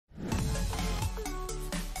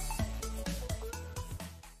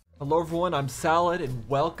Hello everyone, I'm Salad, and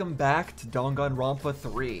welcome back to Danganronpa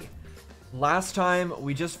 3. Last time,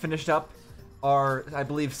 we just finished up our, I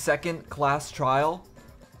believe, second class trial.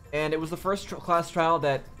 And it was the first class trial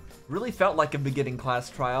that really felt like a beginning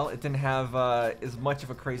class trial. It didn't have as much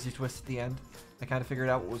of a crazy twist at the end. I kind of figured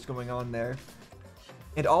out what was going on there.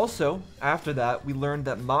 And also, after that, we learned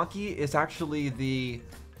that Maki is actually the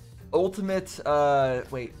ultimate,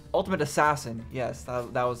 ultimate assassin. Yes,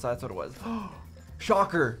 that's what it was.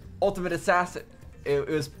 Shocker! Ultimate assassin. It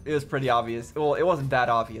was pretty obvious. Well, it wasn't that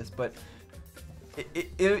obvious, but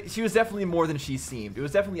she was definitely more than she seemed. It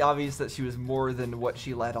was definitely obvious that she was more than what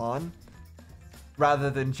she let on,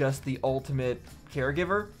 rather than just the ultimate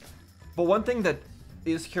caregiver. But one thing that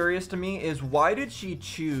is curious to me is, why did she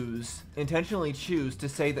intentionally choose to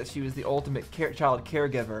say that she was the ultimate child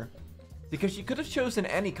caregiver? Because she could have chosen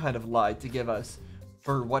any kind of lie to give us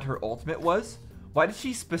for what her ultimate was. Why did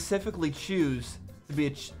she specifically choose to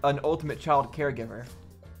be an ultimate child caregiver?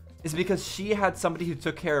 Is it because she had somebody who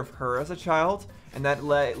took care of her as a child and that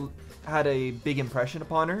had a big impression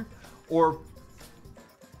upon her? Or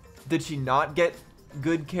did she not get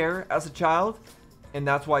good care as a child and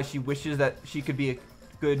that's why she wishes that she could be a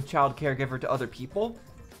good child caregiver to other people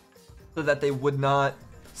so that they would not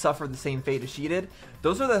suffer the same fate as she did?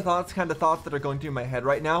 Those are the kind of thoughts that are going through my head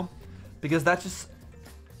right now, because that's just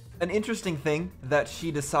an interesting thing that she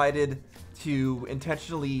decided to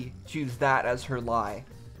intentionally choose that as her lie,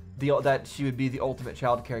 that she would be the ultimate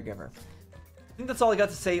child caregiver. I think that's all I got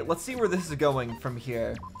to say. Let's see where this is going from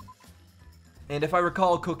here. And if I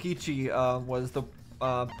recall, Kokichi was the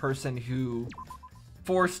person who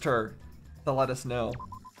forced her to let us know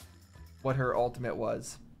what her ultimate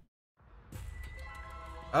was.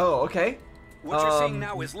 Oh, okay. What you're seeing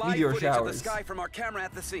now is live footage showers of the sky from our camera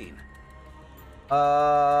at the scene.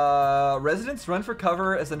 Residents run for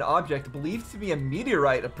cover as an object believed to be a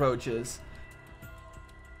meteorite approaches.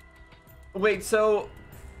 Wait, so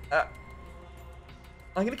I'm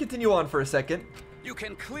gonna continue on for a second. You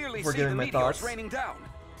can clearly see the meteors raining down.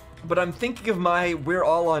 But I'm thinking of my "we're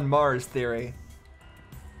all on Mars" theory.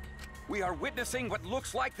 We are witnessing what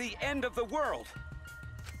looks like the end of the world.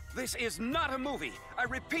 This is not a movie. I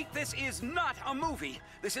repeat, this is not a movie.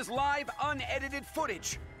 This is live, unedited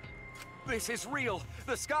footage. This is real.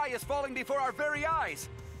 The sky is falling before our very eyes.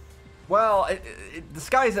 Well, the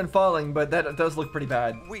sky isn't falling, but that does look pretty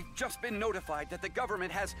bad. We've just been notified that the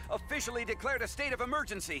government has officially declared a state of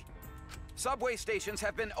emergency. Subway stations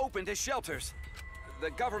have been opened as shelters.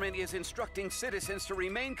 The government is instructing citizens to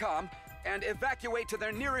remain calm and evacuate to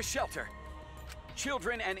their nearest shelter.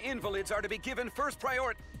 Children and invalids are to be given first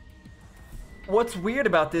priority. What's weird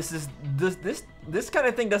about this is this kind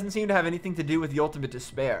of thing doesn't seem to have anything to do with the ultimate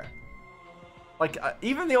despair. Like,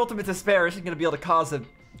 even the ultimate despair isn't going to be able to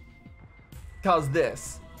cause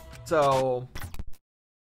this. So,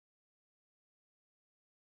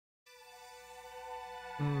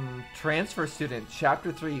 transfer student,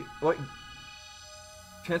 chapter 3. What?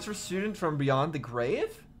 Transfer student from beyond the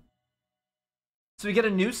grave? So we get a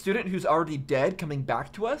new student who's already dead coming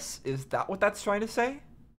back to us? Is that what that's trying to say?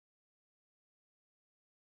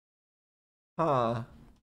 Huh.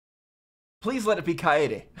 Please let it be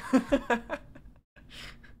Kaede.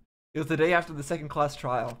 It was the day after the second class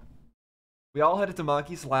trial. We all headed to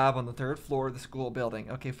Maki's lab on the 3rd floor of the school building.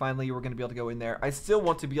 Okay, finally we're going to be able to go in there. I still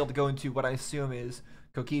want to be able to go into what I assume is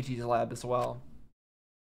Kokichi's lab as well.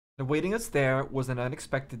 Awaiting us there was an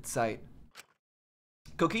unexpected sight.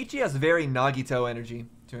 Kokichi has very Nagito energy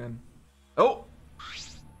to him. Oh!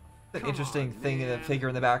 An interesting thing in the figure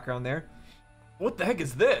in the background there. What the heck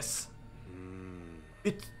is this?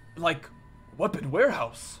 It's like weapon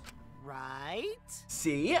warehouse. Right?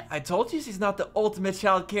 See? I told you she's not the ultimate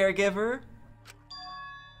child caregiver.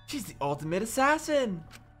 She's the ultimate assassin.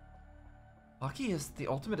 Maki is the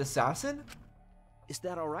ultimate assassin? Is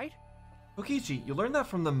that alright? Kokichi, you learned that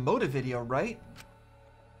from the motive video, right?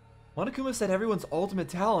 Monokuma said everyone's ultimate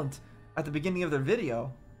talent at the beginning of their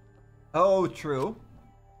video. Oh, true.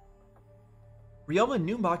 Ryoma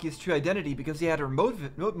knew Maki's true identity because he had her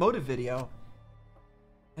motive video.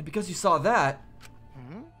 And because you saw that...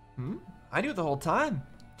 I knew the whole time.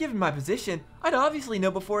 Given my position, I'd obviously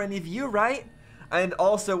know before any of you, right? And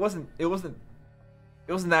also, it wasn't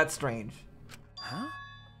that strange. Huh?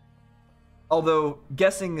 Although,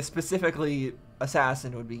 guessing specifically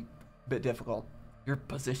assassin would be a bit difficult. Your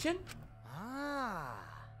position? Ah.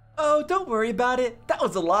 Oh, don't worry about it. That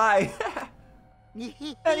was a lie.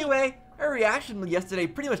 Anyway, her reaction yesterday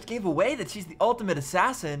pretty much gave away that she's the ultimate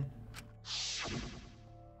assassin.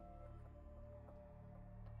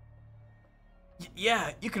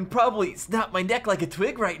 Yeah, you can probably snap my neck like a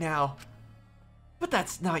twig right now. But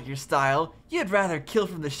that's not your style. You'd rather kill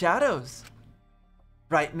from the shadows.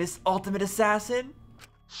 Right, Miss Ultimate Assassin?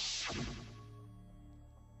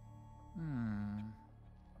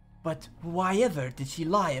 But why ever did she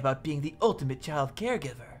lie about being the ultimate child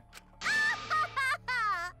caregiver?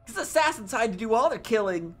 Because assassins hide to do all their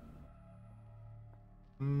killing.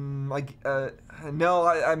 No,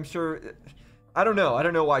 I'm sure. I don't know. I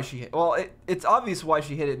don't know why she hit. Well, it's obvious why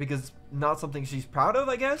she hit it, because it's not something she's proud of,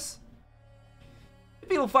 I guess. If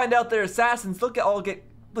people find out they're assassins, they'll get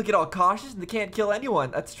all cautious and they can't kill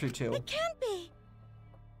anyone. That's true too. It can't be.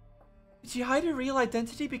 Did she hide her real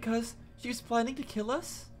identity because she was planning to kill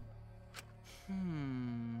us?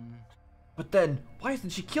 But then, why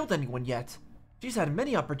hasn't she killed anyone yet? She's had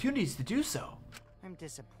many opportunities to do so. I'm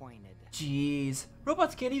disappointed. Jeez,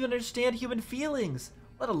 robots can't even understand human feelings,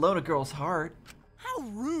 let alone a girl's heart. How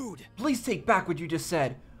rude! Please take back what you just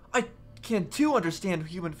said. I can too understand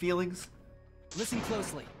human feelings. Listen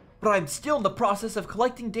closely. But I'm still in the process of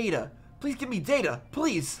collecting data. Please give me data,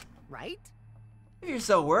 please. Right? If you're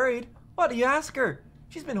so worried, why don't you ask her?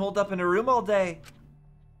 She's been holed up in her room all day.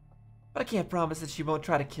 But I can't promise that she won't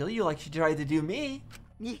try to kill you like she tried to do me.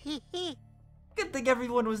 Good thing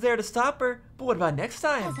everyone was there to stop her, but what about next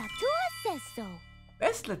time? Asatua says so.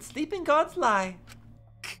 Best let sleeping gods lie.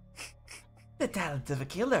 The talent of a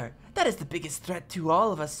killer. That is the biggest threat to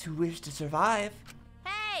all of us who wish to survive.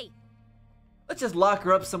 Hey! Let's just lock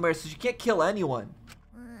her up somewhere so she can't kill anyone.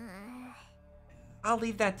 I'll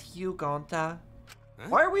leave that to you, Gonta. Huh?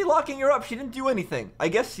 Why are we locking her up? She didn't do anything. I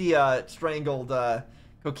guess she strangled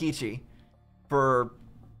Kokichi for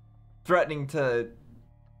threatening to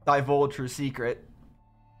divulge her secret.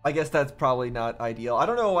 I guess that's probably not ideal. I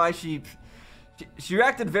don't know why she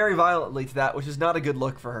reacted very violently to that, which is not a good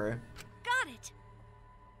look for her. Got it.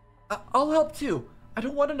 I'll help too. I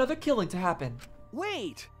don't want another killing to happen.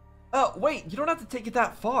 Wait! Wait, you don't have to take it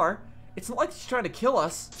that far. It's not like she's trying to kill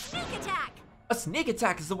us. Sneak attack! A sneak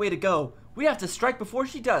attack is the way to go. We have to strike before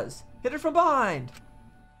she does. Hit her from behind.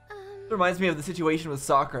 It reminds me of the situation with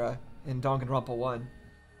Sakura in Danganronpa 1.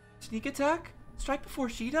 Sneak attack? Strike before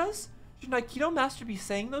she does? Should Aikido Master be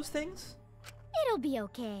saying those things? It'll be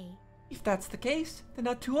okay. If that's the case, then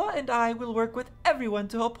Atua and I will work with everyone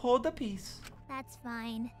to uphold the peace. That's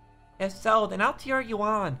fine. If so, then I'll cheer you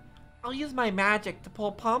on. I'll use my magic to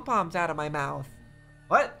pull pom-poms out of my mouth.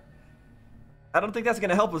 What? I don't think that's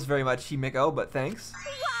gonna help us very much, Himiko, but thanks.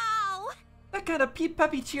 Wow! That kind of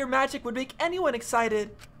peppy cheer magic would make anyone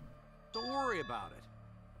excited. Don't worry about it.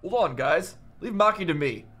 Hold on, guys. Leave Maki to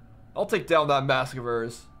me. I'll take down that mask of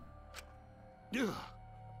hers. Ugh.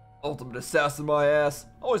 Ultimate assassin my ass.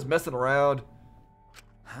 Always messing around.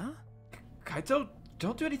 Huh? Kaito,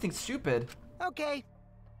 don't do anything stupid. Okay.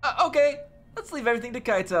 Okay, let's leave everything to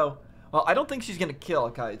Kaito. Well, I don't think she's gonna kill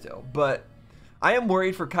Kaito, but I am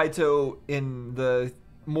worried for Kaito in the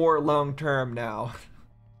more long term now.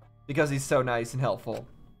 Because he's so nice and helpful.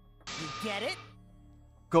 You get it?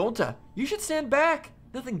 Gonta, you should stand back.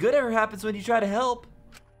 Nothing good ever happens when you try to help.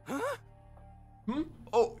 Huh?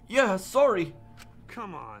 Oh, yeah, sorry.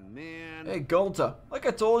 Come on, man. Hey, Gonta, like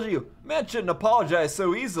I told you, man shouldn't apologize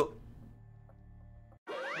so easily.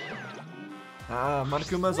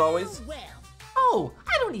 Monokuma as always. Well. Oh,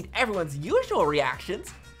 I don't need everyone's usual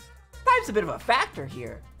reactions. Time's a bit of a factor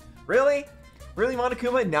here. Really? Really,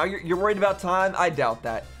 Monokuma? Now you're worried about time? I doubt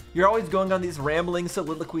that. You're always going on these rambling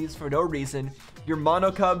soliloquies for no reason. Your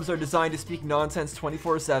monocubs are designed to speak nonsense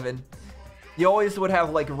 24/7. You always would have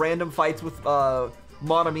like random fights with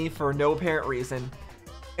Monami for no apparent reason.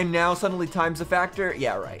 And now suddenly time's a factor?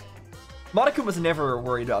 Yeah, right. Monokuma's never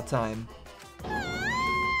worried about time. But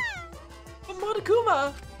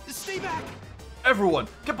Monokuma! Stay back! Everyone,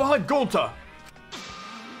 get behind Gonta!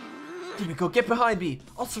 Himiko, get behind me!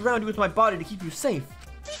 I'll surround you with my body to keep you safe.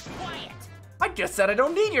 Be quiet. I just said I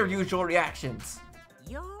don't need your usual reactions.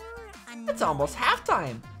 You're It's almost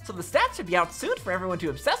halftime, so the stats should be out soon for everyone to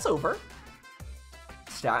obsess over.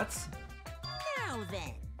 Stats? Now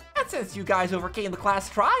then. And since you guys overcame the class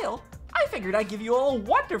trial, I figured I'd give you all a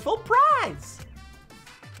wonderful prize.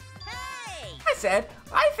 Hey! I said,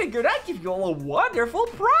 I figured I'd give you all a wonderful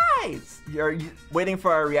prize. You're waiting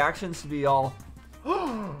for our reactions to be all,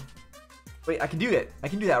 wait, I can do it. I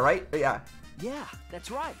can do that, right? Yeah. Yeah,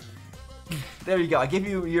 that's right. There you go. I give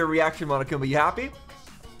you your reaction, Monokuma. You happy?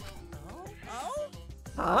 Oh?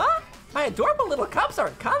 Huh? My adorable little cubs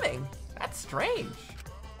aren't coming. That's strange.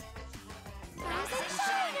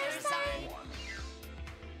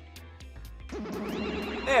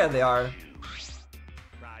 There they are.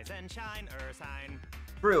 Rise and shine, Ursine.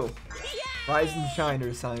 True. Rise and shine,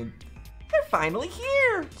 Ursine. They're finally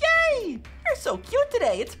here! Yay! You're so cute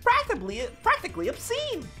today. It's practically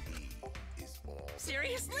obscene.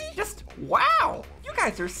 Seriously? Just wow. You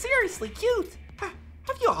guys are seriously cute.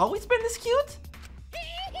 Have you always been this cute?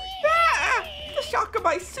 Ah, the shock of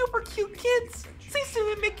my super cute kids seems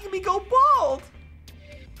to be making me go bald.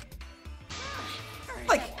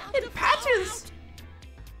 Like in patches.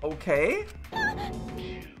 Okay.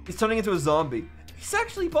 He's turning into a zombie. He's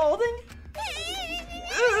actually balding?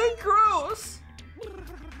 Gross.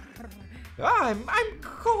 I'm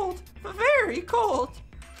cold, very cold.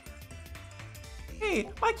 Hey,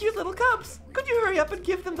 my cute little cubs, could you hurry up and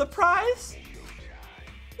give them the prize?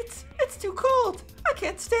 It's too cold. I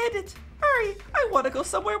can't stand it. Hurry, I want to go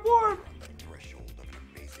somewhere warm.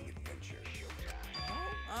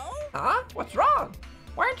 Huh? What's wrong?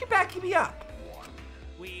 Why aren't you backing me up?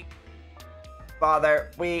 Father,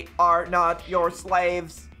 we are not your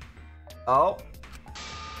slaves. Oh?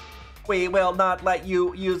 We will not let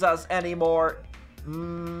you use us anymore.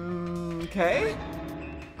 Okay.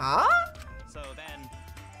 Huh? So then,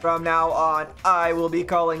 From now on, I will be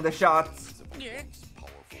calling the shots.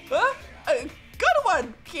 Good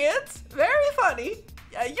one, kids. Very funny.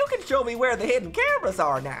 You can show me where the hidden cameras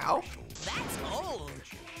are now. That's old.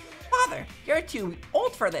 Father, you're too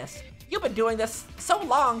old for this. You've been doing this so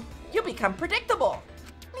long, you become predictable.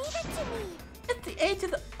 Leave it to me. It's the age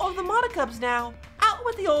of the Monocubs now. Out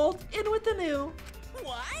with the old, in with the new.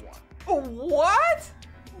 What? What?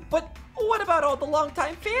 But what about all the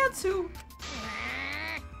longtime fans who...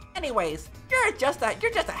 Anyways, you're just a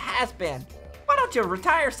has-been. Why don't you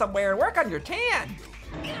retire somewhere and work on your tan?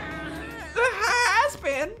 The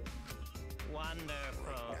has-been?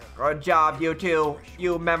 wonderful. Good job, you two.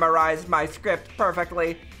 You memorized my script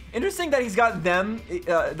perfectly. Interesting that he's got them,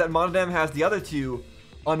 that Monodam has the other two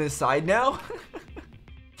on his side now.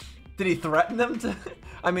 Did he threaten them to?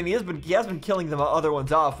 I mean, he has been killing the other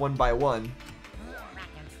ones off one by one.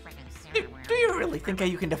 Do you really think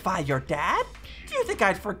you can defy your dad? Do you think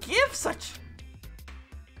I'd forgive such?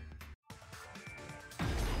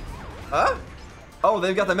 Huh? Oh,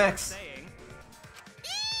 they've got the mechs. Saying.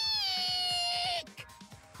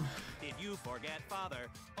 Did you forget, Father?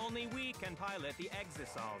 Only we can pilot the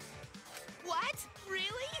Exosols. What?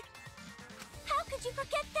 Really? How could you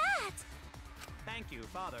forget that? Thank you,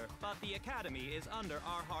 Father, but the Academy is under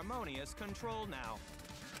our harmonious control now.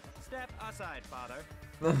 Step aside, Father.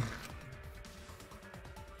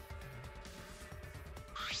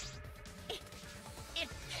 It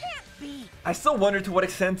can't be. I still wonder to what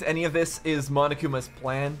extent any of this is Monokuma's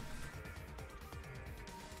plan.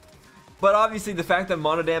 But obviously the fact that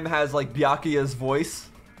Monodam has like Byakuya's voice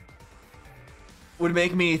would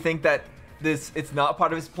make me think that it's not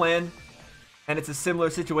part of his plan. And it's a similar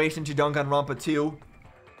situation to Danganronpa 2,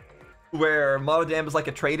 where Monodam is like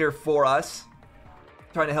a traitor for us,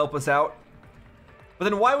 trying to help us out. But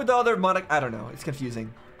then why would the other I don't know, it's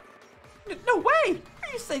confusing. No way!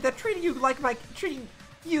 Are you saying that treating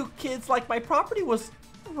you kids like my property was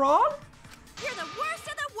wrong? You're the worst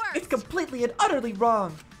of the worst. It's completely and utterly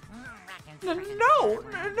wrong. No.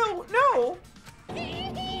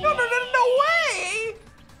 No way!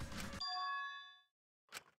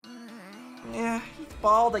 Yeah, he's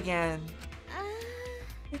bald again.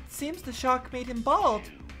 It seems the shock made him bald.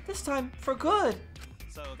 This time for good.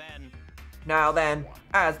 So then, Now then,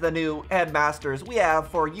 as the new headmasters, we have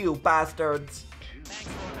for you bastards thanks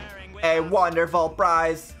for bearing with a us. wonderful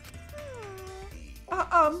prize.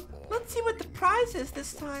 Let's see what the prize is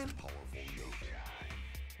this time.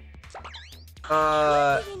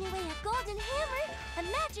 Giving away a golden hammer, a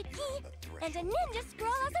magic key, and a ninja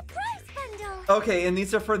scroll as a prize bundle. Okay, and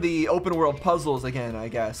these are for the open world puzzles again, I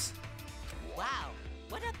guess. Wow,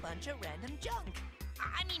 what a bunch of random junk.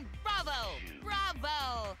 I mean, bravo!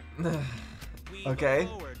 Bravo! We Okay. look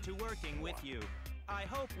forward to working with you. I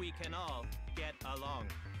hope we can all get along.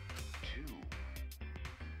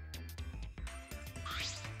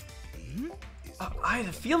 I had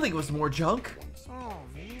a feeling it was more junk. Oh,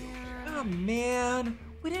 man. Oh man,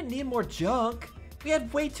 we didn't need more junk. We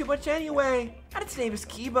had way too much anyway. And its name is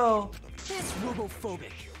Kibo. That's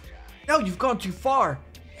robophobic. No, you've gone too far.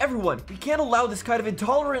 Everyone, we can't allow this kind of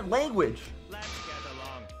intolerant language. Let's get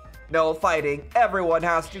along. No fighting. Everyone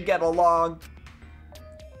has to get along.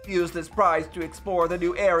 Use this prize to explore the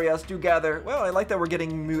new areas together. Well, I like that we're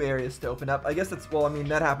getting new areas to open up. I guess that's, well, I mean,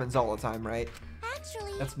 that happens all the time, right?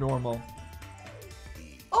 Actually, That's normal.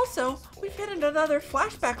 Also, we've hidden another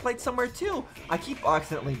flashback light somewhere too. I keep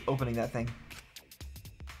accidentally opening that thing.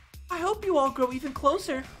 I hope you all grow even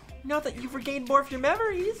closer, now that you've regained more of your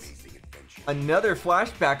memories. Another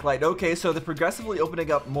flashback light. Okay, so they're progressively opening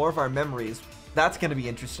up more of our memories. That's gonna be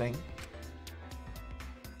interesting.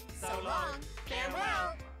 so So long.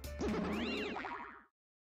 Farewell.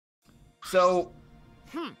 So,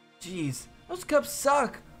 jeez, those cups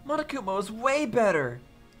suck. Monokuma is way better.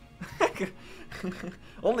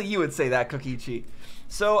 Only you would say that, Kokichi.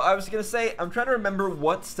 So I was gonna say, I'm trying to remember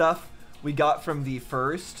what stuff we got from the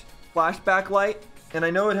first flashback light, and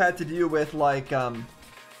I know it had to do with like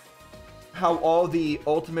how all the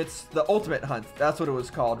ultimate hunt, that's what it was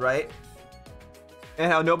called, right? And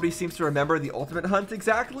how nobody seems to remember the ultimate hunt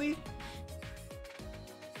exactly.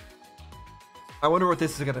 I wonder what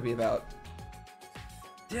this is gonna be about.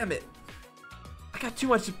 Damn it. I got too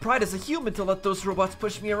much pride as a human to let those robots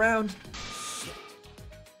push me around.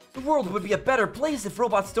 The world would be a better place if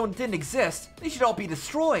robots didn't exist. They should all be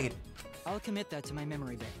destroyed. I'll commit that to my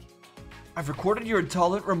memory bank. I've recorded your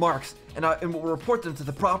intolerant remarks, and will report them to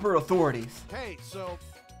the proper authorities. Hey, so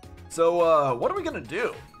what are we gonna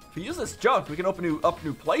do? If we use this junk, we can open up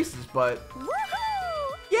new places, but...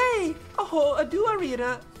 Woohoo! Yay! A new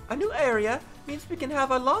arena, a new area, means we can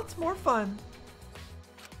have a lot more fun.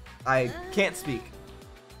 I can't speak.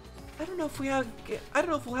 I don't know if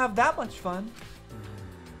we'll have that much fun.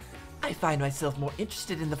 I find myself more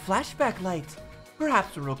interested in the flashback light.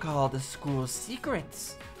 Perhaps we'll recall the school's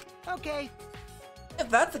secrets. Okay. If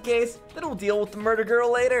that's the case, then we'll deal with the murder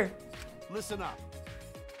girl later. listen up.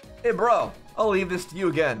 Hey bro, I'll leave this to you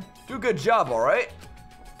again. Do a good job, alright?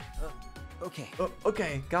 Okay.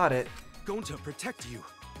 Okay, got it. Gonta protect you.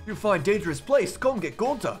 You find dangerous place, come get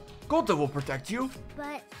Gonta. Gonta will protect you.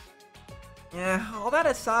 But Yeah, all that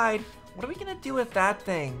aside, what are we gonna do with that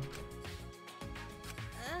thing?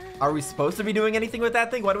 Are we supposed to be doing anything with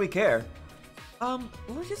that thing? Why do we care?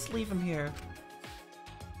 We'll just leave him here.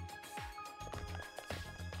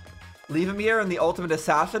 Leave him here in the ultimate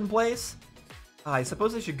assassin place? I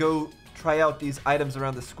suppose I should go try out these items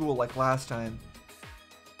around the school like last time.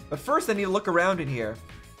 But first I need to look around in here.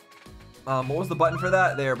 What was the button for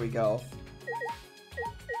that? There we go.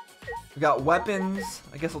 We got weapons.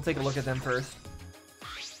 I guess we'll take a look at them first.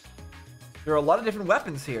 There are a lot of different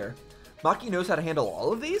weapons here. Maki knows how to handle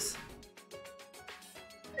all of these?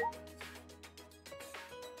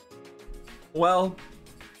 Well,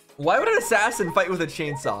 why would an assassin fight with a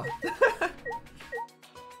chainsaw?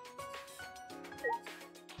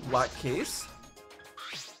 Black case?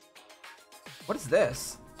 What is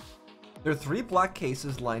this? There are 3 black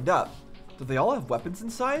cases lined up. Do they all have weapons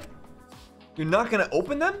inside? You're not gonna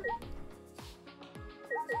open them?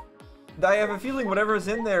 I have a feeling whatever is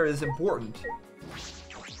in there is important.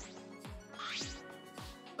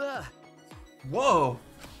 Whoa!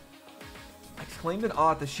 I exclaimed in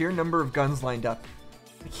awe at the sheer number of guns lined up.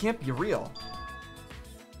 It can't be real.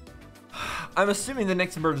 I'm assuming the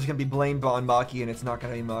next murder is going to be blamed on Maki, and it's not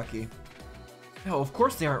going to be Maki. No, of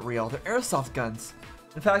course they aren't real. They're airsoft guns.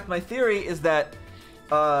 In fact, my theory is that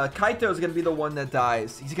Kaito is going to be the one that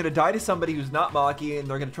dies. He's going to die to somebody who's not Maki, and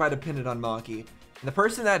they're going to try to pin it on Maki. And the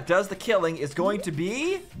person that does the killing is going to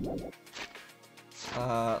be...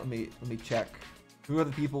 let me check. Who are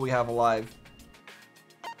the people we have alive?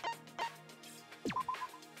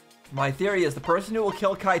 My theory is the person who will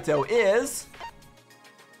kill Kaito is...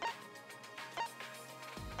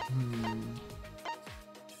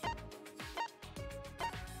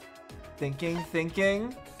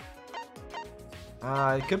 Thinking.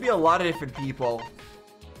 It could be a lot of different people.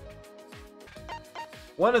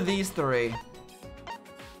 One of these 3.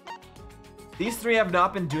 These 3 have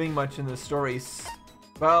not been doing much in the stories.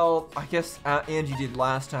 Well, I guess Angie did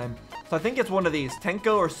last time. So I think it's one of these,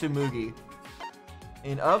 Tenko or Tsumugi.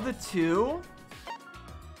 And of the 2...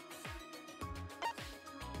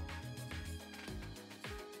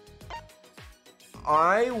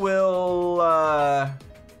 I will, I'm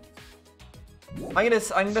gonna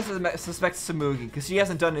suspect Tsumugi, because she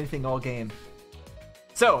hasn't done anything all game.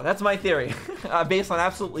 So, that's my theory, based on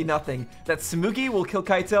absolutely nothing, that Tsumugi will kill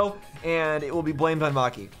Kaito, and it will be blamed on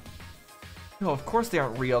Maki. No, of course they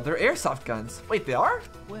aren't real, they're airsoft guns. Wait, they are?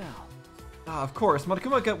 Well. Of course,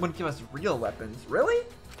 Monokuma wouldn't give us real weapons. Really?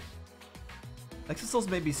 Exosols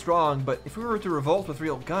may be strong, but if we were to revolt with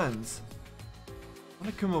real guns,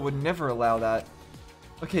 Monokuma would never allow that.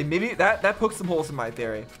 Okay, maybe that pokes some holes in my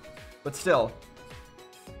theory. But still.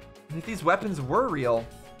 And if these weapons were real,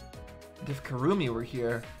 and if Kurumi were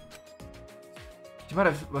here, she might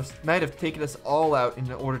have taken us all out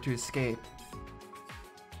in order to escape.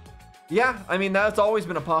 Yeah, I mean, that's always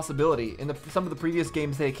been a possibility. In some of the previous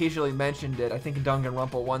games, they occasionally mentioned it. I think in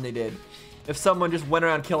Danganronpa 1 they did. If someone just went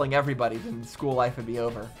around killing everybody, then school life would be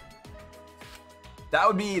over. That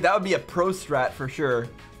would be a pro strat for sure.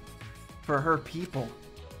 For her people.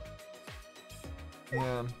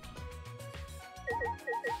 Yeah.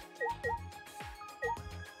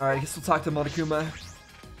 Alright, I guess we'll talk to Monokuma.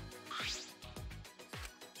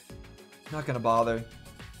 Not gonna bother.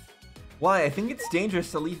 Why? I think it's dangerous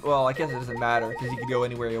to leave. Well, I guess it doesn't matter because he can go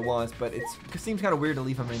anywhere he wants, but it seems kind of weird to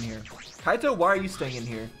leave him in here. Kaito, why are you staying in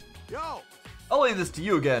here? Yo! I'll leave this to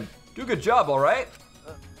you again. Do a good job, alright?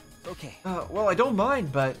 Okay. Well, I don't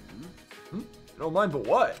mind, but... I don't mind, but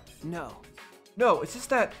what? No. No, it's just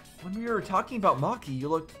that when we were talking about Maki, you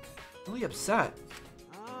looked really upset.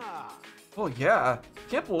 Ah. Well, yeah.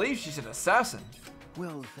 Can't believe she's an assassin.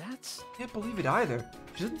 Well, that's... Can't believe it either.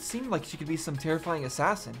 She doesn't seem like she could be some terrifying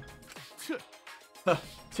assassin.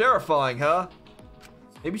 Terrifying, huh?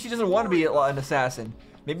 Maybe she doesn't want to be an assassin.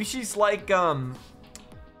 Maybe she's like, Killua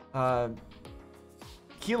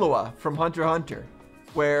from Hunter x Hunter,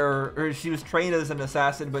 where she was trained as an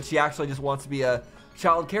assassin, but she actually just wants to be a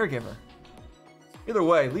child caregiver. Either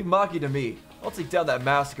way, leave Maki to me. I'll take down that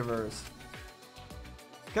mask of hers.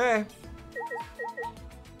 Okay. I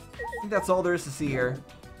think that's all there is to see here.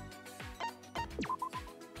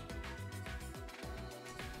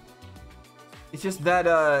 It's just that,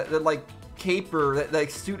 that like cape or that like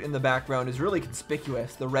suit in the background is really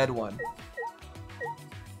conspicuous, the red one.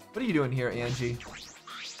 What are you doing here, Angie?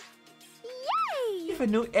 Yay! If a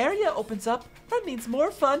new area opens up, that means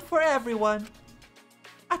more fun for everyone.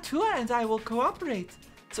 Atua and I will cooperate,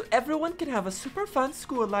 so everyone can have a super fun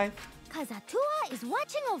school life. Cause Atua is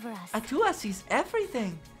watching over us. Atua sees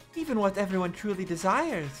everything, even what everyone truly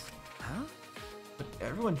desires. Huh? What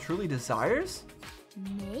everyone truly desires?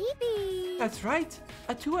 Maybe. That's right,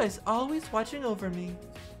 Atua is always watching over me.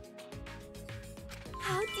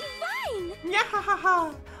 How divine!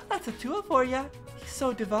 Nyahahaha! That's Atua for ya. He's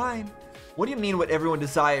so divine. What do you mean what everyone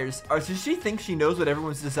desires? Or does she think she knows what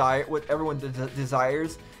everyone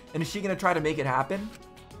desires? And is she gonna try to make it happen?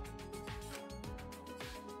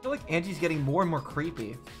 I feel like Angie's getting more and more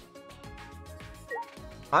creepy.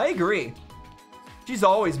 I agree. She's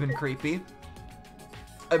always been creepy.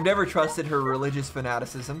 I've never trusted her religious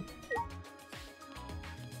fanaticism.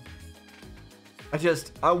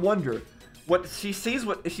 I wonder what she sees.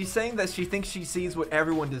 What is she saying? That she thinks she sees what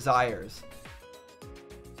everyone desires?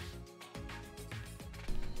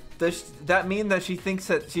 Does that mean that she thinks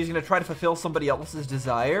that she's gonna try to fulfill somebody else's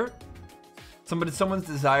desire? Someone's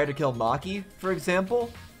desire to kill Maki, for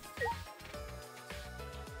example?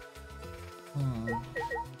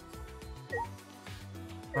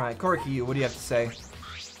 Alright, Koriki, what do you have to say?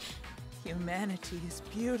 Humanity is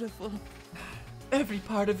beautiful. Every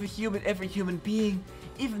part of every human being,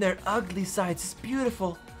 even their ugly sides, is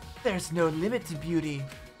beautiful. There's no limit to beauty.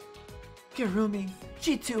 Kirumi,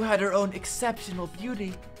 she too had her own exceptional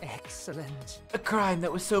beauty. Excellent. A crime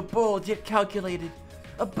that was so bold yet calculated.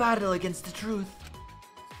 A battle against the truth.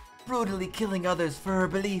 Brutally killing others for her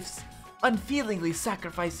beliefs. Unfeelingly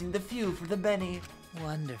sacrificing the few for the many.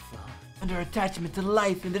 Wonderful. And her attachment to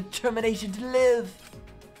life and determination to live.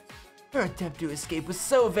 Her attempt to escape was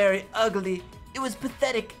so very ugly. It was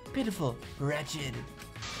pathetic, pitiful, wretched.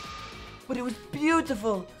 But it was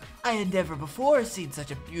beautiful. I had never before seen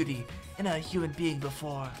such a beauty in a human being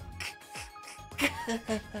before.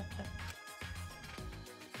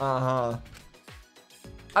 Uh-huh.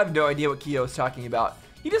 I have no idea what Kyo is talking about.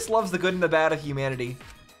 He just loves the good and the bad of humanity.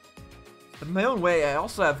 But in my own way, I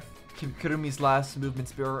also have Kurumi's last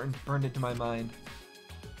movements burned into my mind.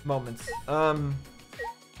 Moments.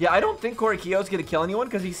 Yeah, I don't think Korikyo's gonna kill anyone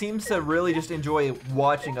because he seems to really just enjoy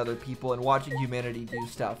watching other people and watching humanity do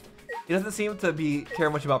stuff. He doesn't seem to care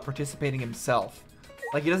much about participating himself.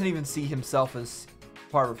 Like, he doesn't even see himself as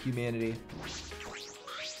part of humanity.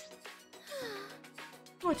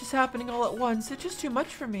 Too much is happening all at once. It's just too much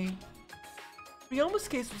for me. Ryoma's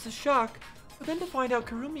case was a shock, but then to find out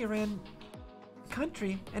Kurumi ran the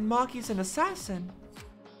country and Maki's an assassin.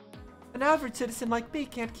 An average citizen like me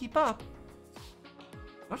can't keep up.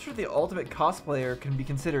 I'm not sure the ultimate cosplayer can be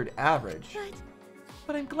considered average.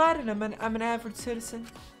 But I'm glad I'm an average citizen.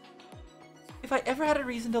 If I ever had a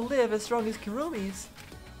reason to live as strong as Kurumi's,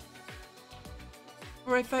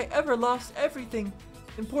 or if I ever lost everything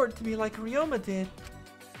important to me like Ryoma did,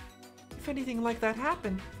 if anything like that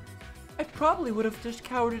happened, I probably would have just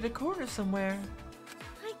cowered in a corner somewhere.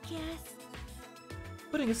 I guess.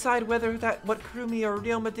 Putting aside whether what Kurumi or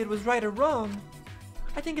Ryoma did was right or wrong,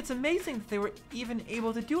 I think it's amazing that they were even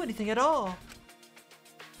able to do anything at all.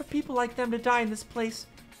 For people like them to die in this place,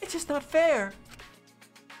 it's just not fair.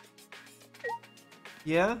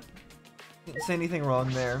 Yeah? Didn't say anything wrong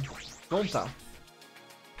there. Gonta.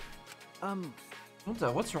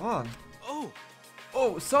 Gonta, what's wrong?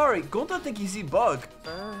 Oh, sorry. Gonta think you see bug.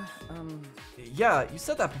 Yeah, you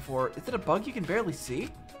said that before. Is it a bug you can barely see?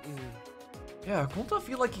 Yeah, Gonta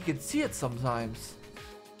feel like you can see it sometimes.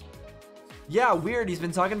 Yeah, weird. He's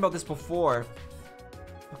been talking about this before.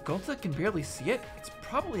 But Gonta can barely see it. It's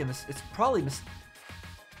probably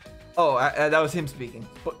Oh, that was him speaking.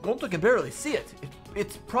 But Gonta can barely see it.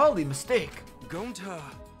 It's probably a mistake. Gonta.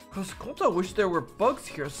 Cause Gonta wished there were bugs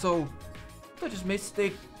here, so Gonta just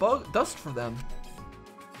mistake dust for them.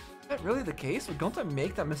 Is that really the case? Would Gonta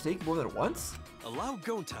make that mistake more than once? Allow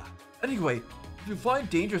Gonta. Anyway, if you find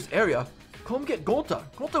dangerous area, come get Gonta.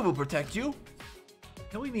 Gonta will protect you.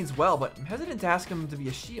 I know he means well, but I'm hesitant to ask him to be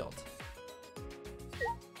a shield.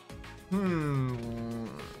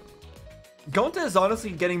 Gonta is honestly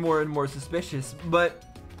getting more and more suspicious, but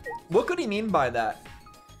what could he mean by that?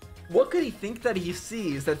 What could he think that he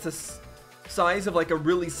sees that's the size of like a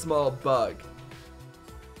really small bug?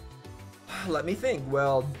 Let me think.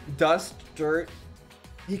 Well, dust, dirt.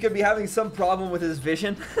 He could be having some problem with his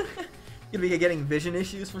vision. He could be getting vision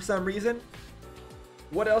issues for some reason.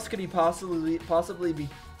 What else could he possibly be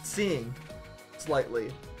seeing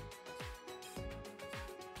slightly?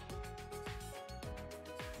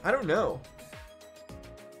 I don't know.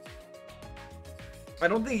 I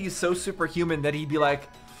don't think he's so superhuman that he'd be like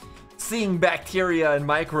seeing bacteria and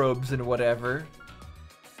microbes and whatever.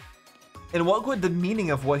 And what would the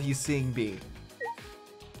meaning of what he's seeing be?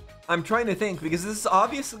 I'm trying to think, because this is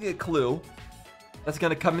obviously a clue that's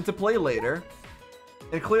going to come into play later.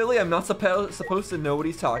 And clearly I'm not supposed to know what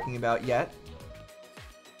he's talking about yet.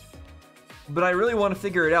 But I really want to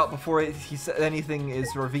figure it out before anything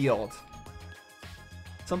is revealed.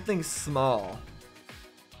 Something small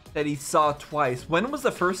that he saw twice. When was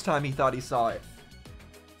the first time he thought he saw it?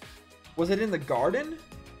 Was it in the garden?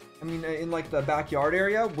 I mean, in like the backyard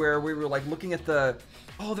area where we were like looking at the...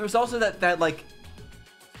 Oh, there's also that like...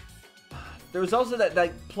 There was also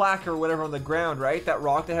that plaque or whatever on the ground, right? That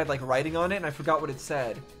rock that had like writing on it, and I forgot what it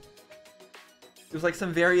said. It was like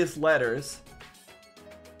some various letters.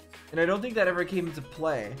 And I don't think that ever came into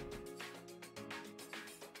play.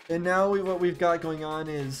 And now what we've got going on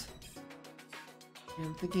is...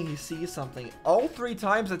 I'm thinking he sees something. All 3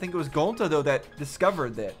 times I think it was Gonta though that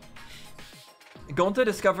discovered it. Gonta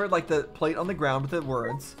discovered like the plate on the ground with the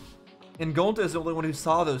words. And Gonta is the only one who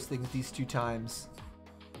saw those things these 2 times.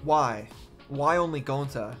 Why? Why only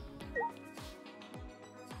Gonta?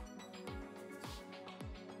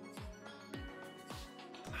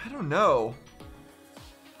 I don't know.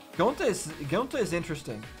 Gonta is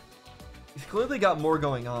interesting. He's clearly got more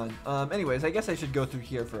going on. Anyways, I guess I should go through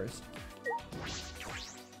here first.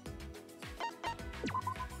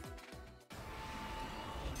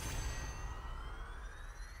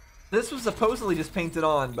 This was supposedly just painted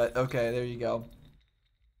on, but okay, there you go.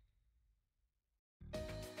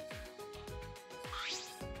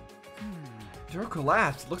 Door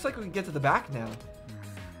collapsed. Looks like we can get to the back now.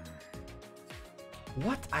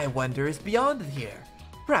 What, I wonder, is beyond here?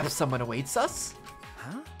 Perhaps someone awaits us?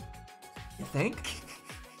 Huh? You think?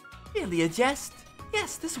 Merely a jest?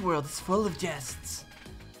 Yes, this world is full of jests.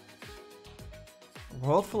 A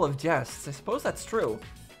world full of jests. I suppose that's true.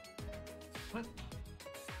 What?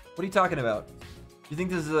 What are you talking about? You think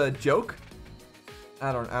this is a joke?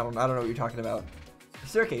 I don't know what you're talking about. The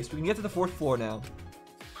staircase. We can get to the 4th floor now.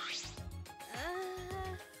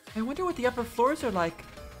 I wonder what the upper floors are like.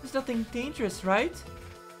 There's nothing dangerous, right?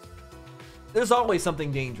 There's always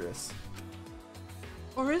something dangerous.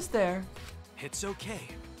 Or is there? It's okay.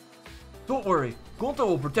 Don't worry. Gonta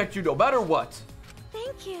will protect you no matter what.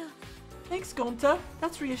 Thank you. Thanks, Gonta.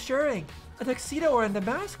 That's reassuring. A tuxedo or a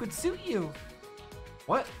mask would suit you.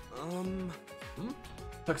 What?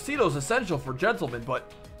 Tuxedo's essential for gentlemen,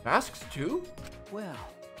 but masks too? Well,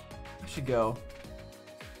 I should go.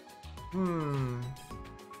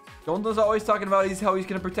 Gonta's always talking about how he's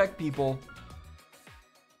gonna protect people.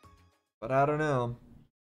 But I don't know.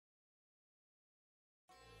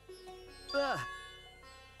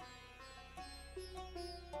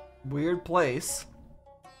 Weird place.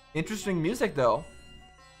 Interesting music though.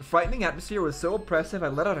 The frightening atmosphere was so oppressive I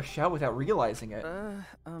let out a shout without realizing it.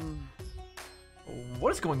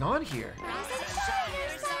 What is going on here?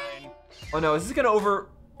 Oh no, is this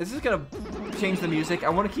gonna change the music? I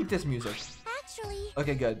want to keep this music. Actually,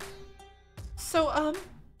 Okay, good. So,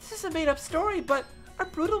 this is a made-up story, but a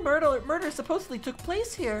brutal murder supposedly took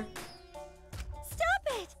place here.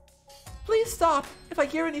 stop it! Please stop. If I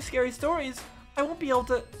hear any scary stories, I won't be able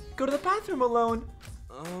to go to the bathroom alone.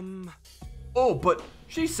 Oh, but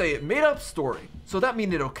she say it made up story, so that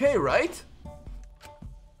mean it okay, right?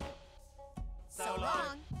 So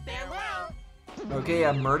long. Farewell. Okay,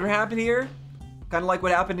 a murder happened here. Kind of like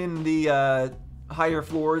what happened in the higher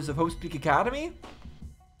floors of Host Peak Academy.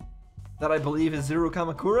 That I believe Izuru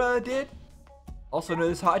Kamakura did. Also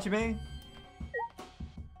known as Hajime.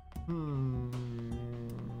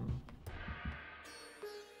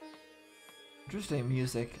 Interesting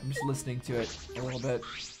music. I'm just listening to it a little bit.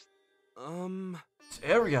 This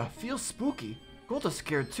area feels spooky. Gonta's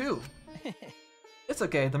scared too. It's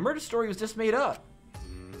okay, the murder story was just made up.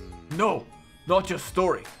 No, not just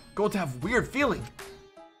story. Gonta have weird feeling.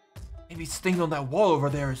 Maybe stain on that wall over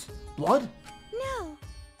there is blood? No.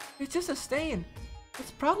 It's just a stain.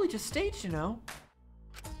 It's probably just staged, you know.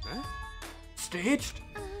 Huh? Staged?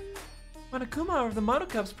 Monokuma or the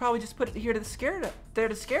Monokubs probably just put it here to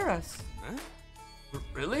scare us. Huh?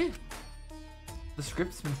 Really? The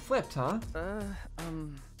script's been flipped, huh?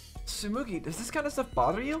 Tsumugi, does this kind of stuff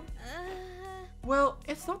bother you? Well,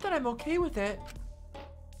 it's not that I'm okay with it.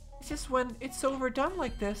 It's just when it's overdone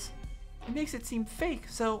like this, it makes it seem fake,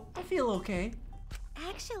 so I feel okay.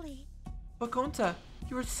 Actually, But Gonta,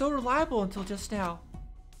 you were so reliable until just now.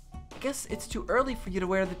 I guess it's too early for you to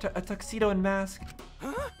wear a tuxedo and mask.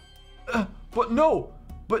 Huh? But no!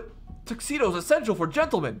 But tuxedo's essential for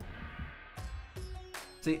gentlemen!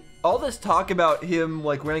 See, all this talk about him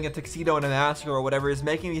like wearing a tuxedo and a mask or whatever is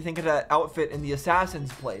making me think of that outfit in the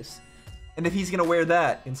assassin's place. And if he's gonna wear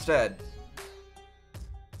that instead.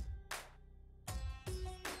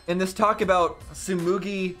 And this talk about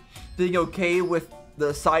Tsumugi being okay with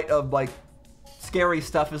the sight of like scary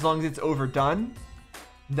stuff as long as it's overdone,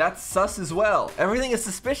 that's sus as well. Everything is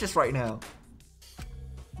suspicious right now.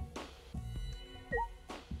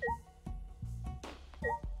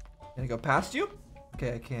 Can I go past you?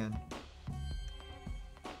 Okay, I can.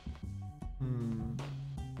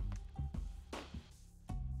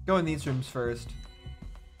 Go in these rooms first.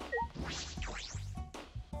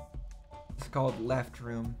 It's called left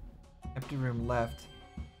room. Empty room left.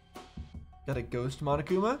 Got a ghost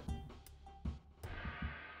Monokuma?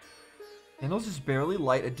 Candles just barely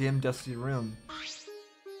light a dim, dusty room.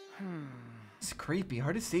 It's creepy,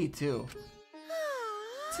 hard to see too.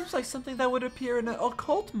 Seems like something that would appear in an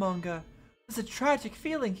occult manga. There's a tragic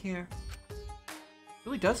feeling here. It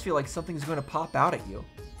really does feel like something's going to pop out at you.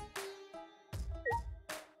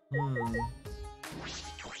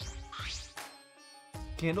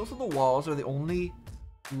 Candles on the walls are the only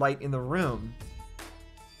light in the room.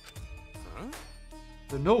 Huh?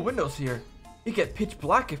 There are no windows here. It get pitch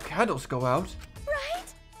black if candles go out.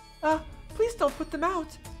 right? Please don't put them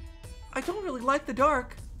out. I don't really like the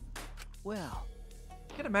dark. Well,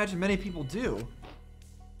 I can't imagine many people do.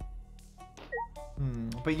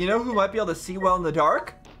 But you know who might be able to see well in the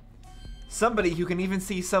dark? Somebody who can even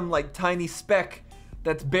see some like tiny speck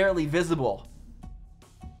that's barely visible.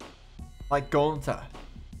 Like Gonta.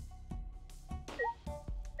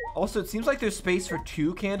 Also, it seems like there's space for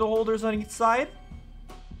 2 candle holders on each side.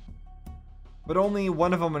 But only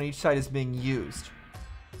one of them on each side is being used.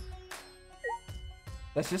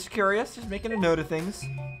 That's just curious, just making a note of things.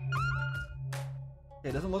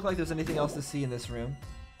 It doesn't look like there's anything else to see in this room.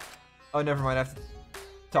 Oh, never mind, I have to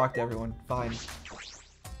talk to everyone. Fine.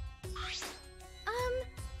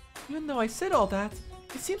 Even though I said all that,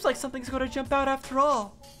 it seems like something's going to jump out after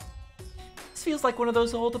all. This feels like one of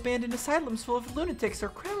those old abandoned asylums full of lunatics or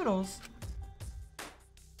criminals.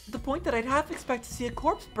 To the point that I'd half expect to see a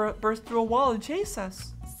corpse burst through a wall and chase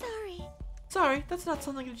us. Sorry. Sorry, that's not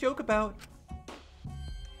something to joke about.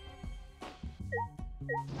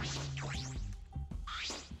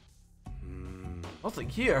 Nothing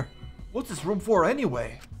here. What's this room for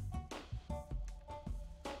anyway?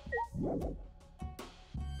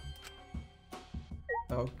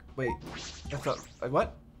 Oh, wait. That's a...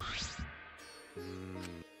 what?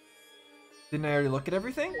 Didn't I already look at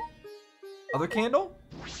everything? Other candle?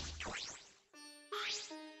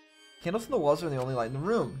 Candles on the walls are the only light in the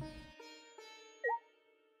room.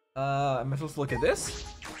 Am I supposed to look at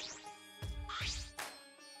this?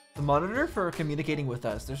 The monitor for communicating with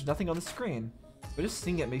us. There's nothing on the screen. But just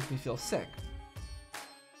seeing it makes me feel sick.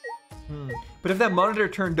 But if that monitor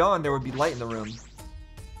turned on, there would be light in the room.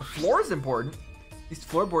 The floor is important. These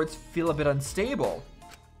floorboards feel a bit unstable.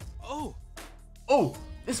 Oh! Oh!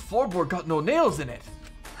 This floorboard got no nails in it!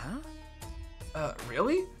 Huh?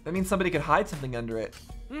 Really? That means somebody could hide something under it.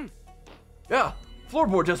 Hmm. Yeah,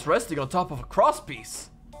 floorboard just resting on top of a crosspiece.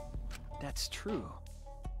 that's true.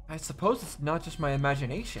 I suppose it's not just my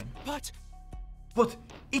imagination. But But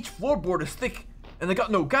each floorboard is thick, and they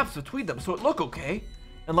got no gaps between them, so it look okay.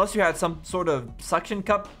 Unless you had some sort of suction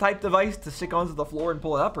cup type device to stick onto the floor and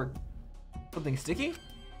pull it up, or something sticky.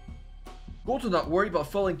 Gonta not worried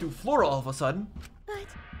about falling through floor all of a sudden.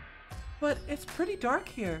 But it's pretty dark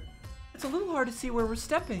here. It's a little hard to see where we're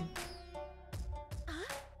stepping.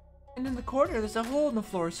 And in the corner, there's a hole in the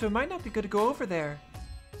floor, so it might not be good to go over there.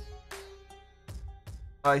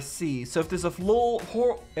 I see. So if there's a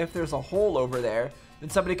hole over there, then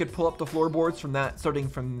somebody could pull up the floorboards from that, starting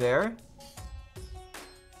from there.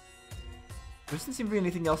 There doesn't seem to be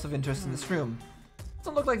anything else of interest in this room.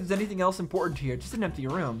 Doesn't look like there's anything else important here, just an empty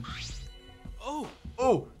room. Oh!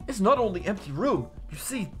 Oh, it's not only empty room. You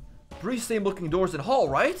see 3 same looking doors in hall,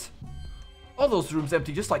 right? All those rooms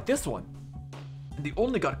empty just like this one. And they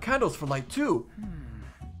only got candles for light too.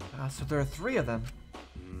 So there are 3 of them.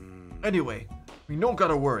 Anyway, we don't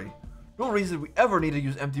gotta worry. No reason we ever need to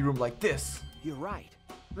use empty room like this. You're right.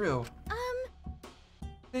 True.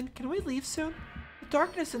 Then can we leave soon? The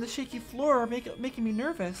darkness and the shaky floor are making me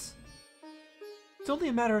nervous. It's only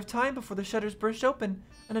a matter of time before the shutters burst open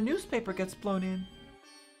and a newspaper gets blown in.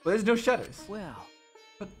 Well, there's no shutters. Well,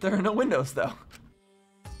 But there are no windows, though.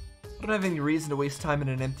 I don't have any reason to waste time in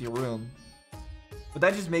an empty room. But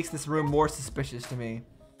that just makes this room more suspicious to me.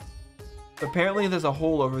 Apparently there's a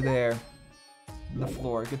hole over there in the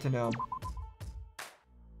floor. Good to know.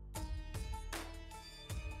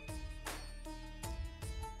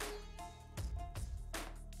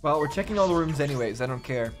 Well, we're checking all the rooms anyways. I don't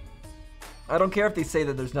care. I don't care if they say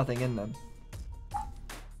that there's nothing in them.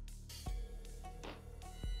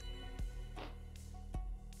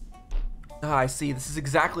 Ah, I see. This is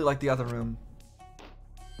exactly like the other room.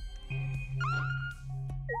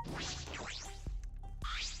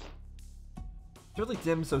 It's really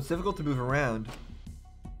dim, so it's difficult to move around.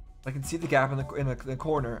 I can see the gap in the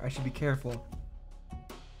corner. I should be careful.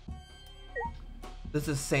 There's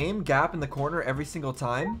the same gap in the corner every single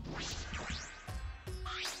time.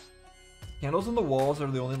 Candles on the walls are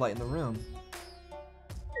the only light in the room.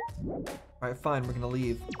 Alright, fine. We're gonna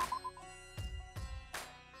leave.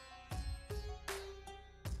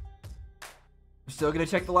 We're still gonna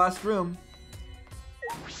check the last room.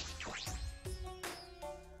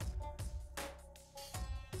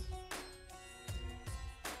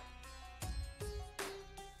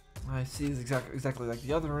 I see it's exactly like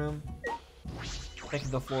the other room. Checking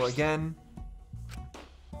the floor again.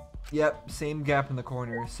 Yep, same gap in the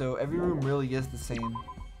corner. So every room really is the same.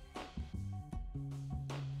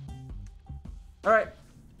 Alright,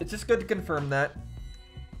 it's just good to confirm that.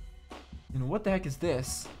 And what the heck is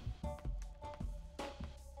this?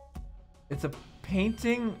 It's a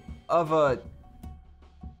painting of a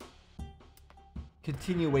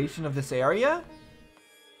continuation of this area?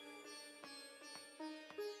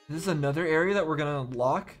 Is this another area that we're gonna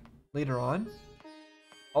unlock later on?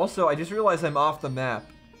 Also, I just realized I'm off the map.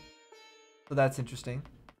 So that's interesting.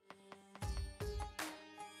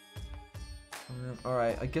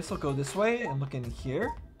 Alright, I guess I'll go this way and look in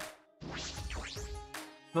here.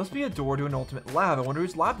 Must be a door to an ultimate lab. I wonder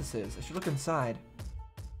whose lab this is. I should look inside.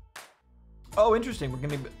 Oh, interesting.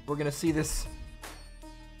 We're gonna see this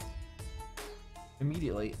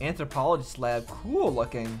immediately. Anthropologist lab. Cool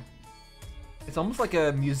looking. It's almost like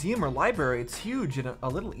a museum or library. It's huge and a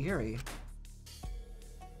little eerie.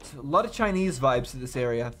 It's a lot of Chinese vibes to this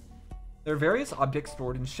area. There are various objects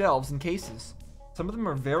stored in shelves and cases. Some of them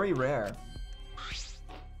are very rare.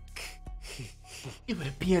 It would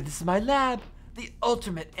appear this is my lab. The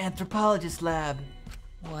ultimate anthropologist lab.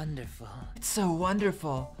 Wonderful. It's so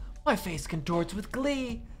wonderful. My face contorts with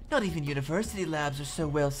glee. Not even university labs are so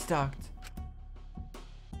well stocked.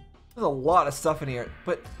 There's a lot of stuff in here,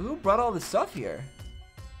 but who brought all this stuff here?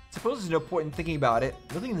 I suppose there's no point in thinking about it.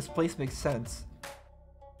 Nothing in this place makes sense.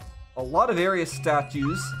 A lot of various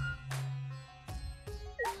statues.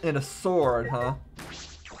 And a sword, huh?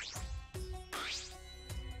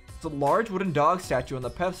 It's a large wooden dog statue on the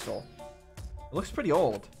pedestal. It looks pretty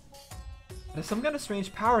old. It has some kind of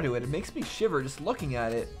strange power to it. It makes me shiver just looking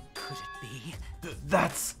at it. Could it be?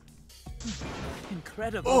 That's...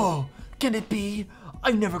 Incredible. Oh, can it be?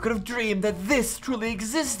 I never could have dreamed that this truly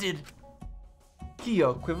existed.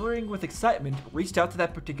 Kyo, quivering with excitement, reached out to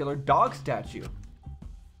that particular dog statue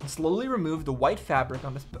and slowly removed the white fabric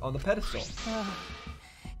on the pedestal.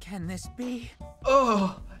 Can this be?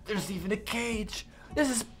 Oh, there's even a cage. This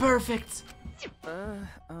is perfect.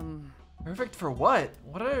 Perfect for what?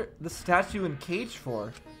 What are the statue and cage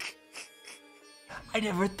for? I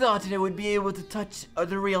never thought that I would be able to touch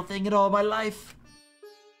the real thing in all my life.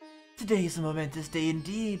 Today is a momentous day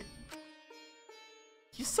indeed.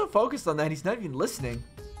 He's so focused on that, he's not even listening.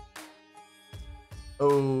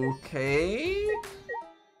 Okay.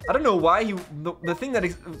 I don't know why the thing that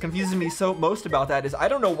confuses me most about that is I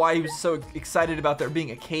don't know why he was so excited about there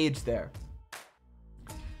being a cage there.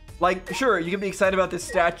 Like, sure, you can be excited about this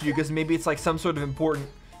statue because maybe it's like some sort of important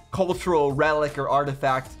cultural relic or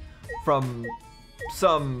artifact from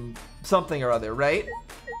something or other, right?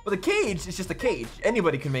 But the cage is just a cage.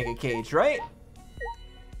 Anybody can make a cage, right?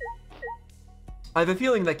 I have a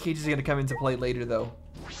feeling that cage is going to come into play later, though.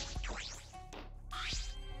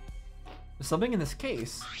 There's something in this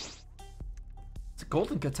case. It's a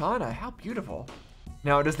golden katana. How beautiful.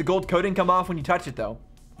 Now, does the gold coating come off when you touch it, though?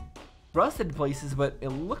 Rusted in places, but it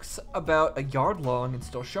looks about a yard long and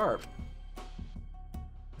still sharp.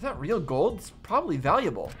 Is that real gold? It's probably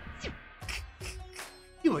valuable.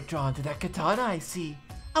 You were drawn to that katana, I see.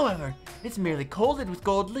 However, it's merely coated with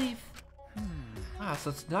gold leaf. Ah,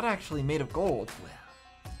 so it's not actually made of gold.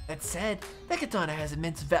 That said, that katana has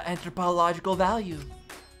immense anthropological value.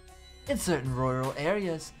 In certain rural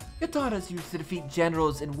areas, katanas used to defeat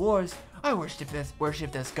generals in wars are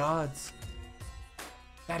worshipped as gods.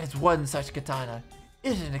 That is one such katana.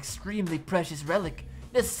 It is an extremely precious relic,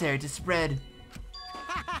 necessary to spread.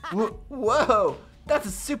 Whoa! That's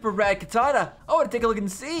a super rad katana! I want to take a look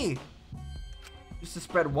and see! Just to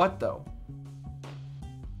spread what, though?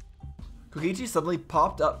 Kokichi suddenly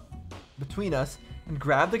popped up between us and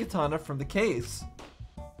grabbed the katana from the case.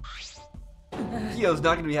 Kyo's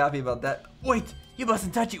not going to be happy about that. Wait, you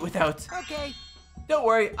mustn't touch it without. Okay. Don't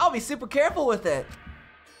worry, I'll be super careful with it.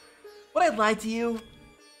 Would I lie to you?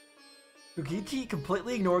 Kokichi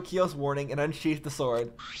completely ignored Kyo's warning and unsheathed the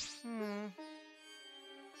sword.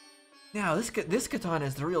 Now, this katana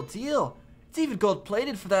is the real deal. It's even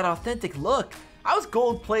gold-plated for that authentic look. How's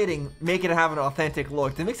gold plating make it have an authentic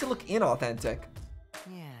look? That makes it look inauthentic.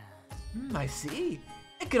 Yeah. I see.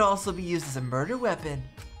 It could also be used as a murder weapon.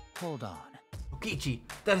 Hold on. Kokichi,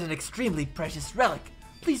 that is an extremely precious relic.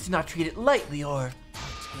 Please do not treat it lightly or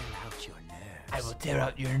Tear out your nerves. I will tear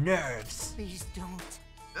out your nerves. Please don't.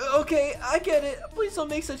 Okay, I get it. Please don't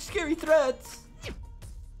make such scary threats.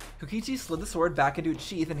 Kokichi slid the sword back into its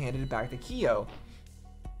sheath and handed it back to Kyo.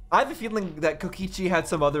 I have a feeling that Kokichi had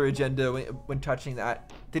some other agenda when touching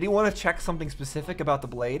that. Did he want to check something specific about the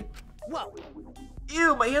blade? Whoa.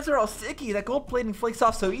 Ew, my hands are all sticky. That gold plating flakes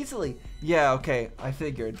off so easily. Yeah, okay, I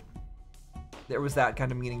figured. There was that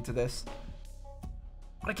kind of meaning to this.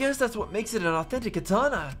 I guess that's what makes it an authentic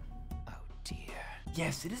katana. Oh dear.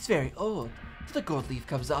 Yes, it is very old, so the gold leaf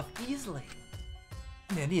comes off easily.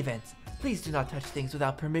 In any event, please do not touch things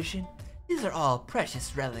without permission. These are all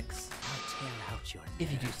precious relics. I'll tear out your nerves.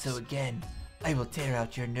 If you do so again, I will tear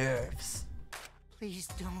out your nerves. Please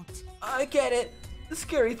don't. I get it. The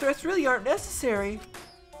scary threats really aren't necessary.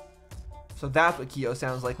 So that's what Kyo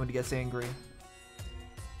sounds like when he gets angry.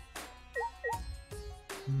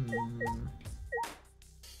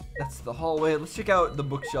 That's the hallway. Let's check out the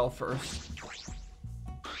bookshelf first.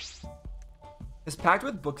 It's packed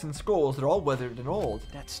with books and scrolls. They're all weathered and old.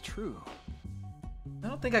 That's true. I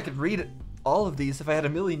don't think I could read all of these if I had a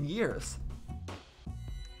million years.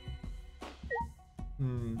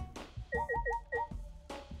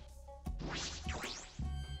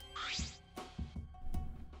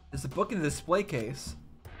 There's a book in the display case.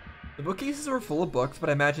 The bookcases were full of books, but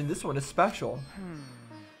I imagine this one is special.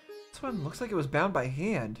 This one looks like it was bound by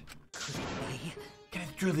hand. Can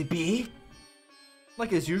it truly be? Like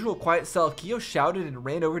his usual quiet self, Kyo shouted and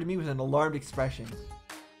ran over to me with an alarmed expression.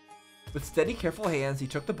 With steady, careful hands, he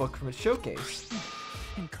took the book from its showcase.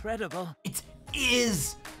 Incredible. It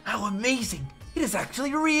is! How amazing! It is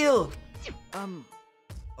actually real!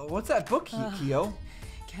 What's that book, Kyo?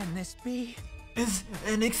 Can this be? Is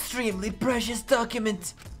an extremely precious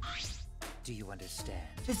document. Do you understand?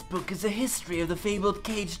 This book is a history of the fabled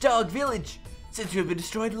Caged Dog Village, said to have been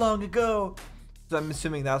destroyed long ago. So I'm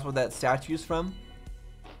assuming that's where that statue's from?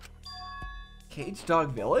 Caged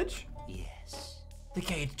Dog Village? Yes. The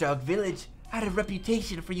Caged Dog Village had a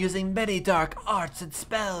reputation for using many dark arts and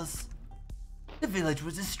spells. The village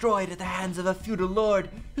was destroyed at the hands of a feudal lord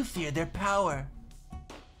who feared their power.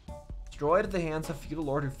 Destroyed at the hands of feudal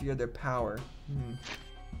lord who feared their power.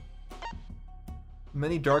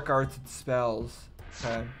 Many dark arts and spells.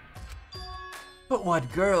 Okay. But one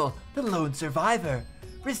girl, the lone survivor,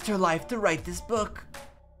 risked her life to write this book.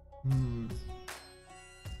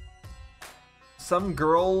 Some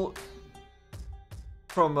girl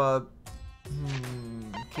from a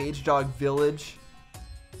Caged Dog Village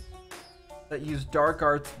that used dark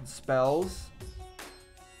arts and spells.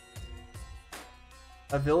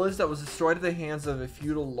 A village that was destroyed at the hands of a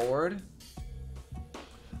feudal lord.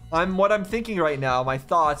 What I'm thinking right now, my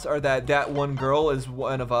thoughts are that that one girl is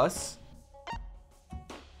one of us.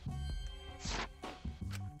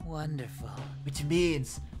 Wonderful. Which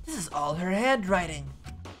means this is all her handwriting.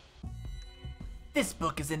 This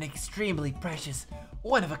book is an extremely precious,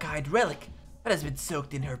 one-of-a-kind relic that has been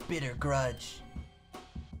soaked in her bitter grudge.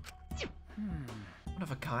 One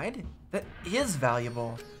of a kind? That is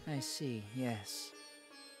valuable. I see, yes.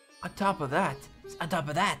 On top of that,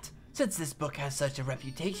 since this book has such a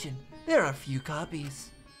reputation, there are few copies.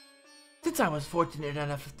 Since I was fortunate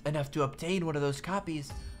enough to obtain one of those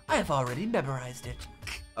copies, I have already memorized it.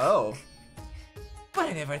 Oh. But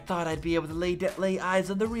I never thought I'd be able to lay eyes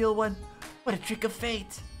on the real one. What a trick of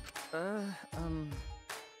fate.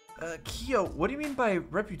 Kyo, what do you mean by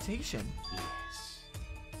reputation? Yes.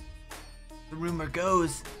 The rumor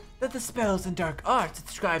goes that the spells and dark arts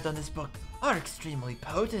described on this book are extremely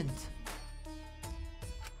potent.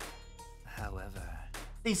 However,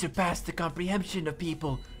 They surpass the comprehension of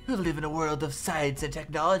people who live in a world of science and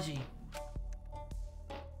technology.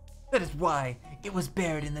 That is why it was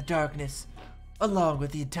buried in the darkness, along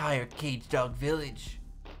with the entire Cage Dog village.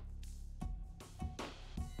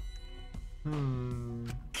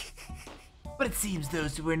 But it seems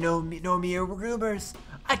those were no mere rumors.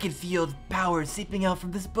 I can feel the power seeping out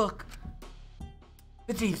from this book.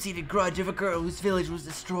 The deep-seated grudge of a girl whose village was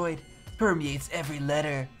destroyed permeates every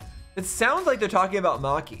letter. It sounds like they're talking about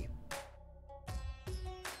Maki.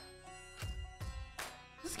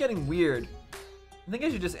 This is getting weird. I think I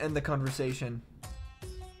should just end the conversation.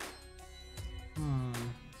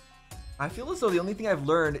 I feel as though the only thing I've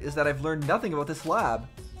learned is that I've learned nothing about this lab.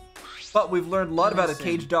 But we've learned a lot about a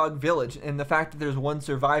Cage Dog village, and the fact that there's one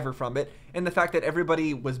survivor from it, and the fact that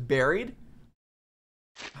everybody was buried.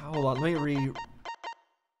 Hold on, let me read.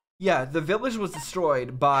 Yeah, the village was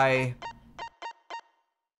destroyed by...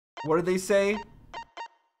 What did they say?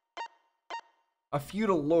 A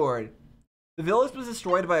feudal lord. The village was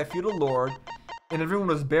destroyed by a feudal lord, and everyone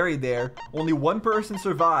was buried there. Only one person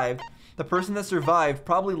survived. The person that survived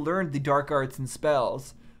probably learned the dark arts and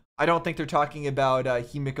spells. I don't think they're talking about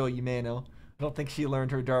Himiko Yumeno. I don't think she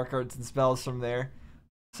learned her dark arts and spells from there.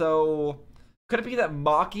 So, could it be that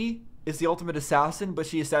Maki is the ultimate assassin, but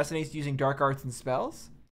she assassinates using dark arts and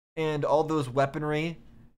spells? And all those weaponry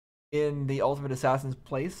in the ultimate assassin's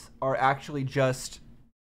place are actually just,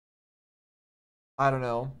 I don't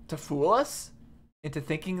know, to fool us into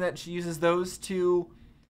thinking that she uses those to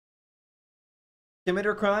commit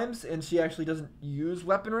her crimes, and she actually doesn't use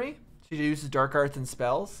weaponry. She uses dark arts and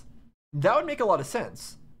spells. That would make a lot of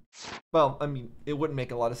sense. Well, I mean, it wouldn't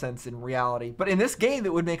make a lot of sense in reality, but in this game,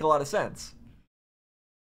 it would make a lot of sense.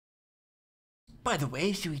 By the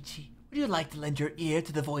way, Shuichi, would you like to lend your ear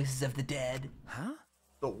to the voices of the dead? huh?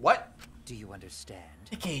 The what? Do you understand?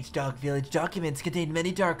 The Cage Dog Village documents contain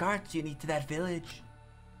many dark arts unique to that village.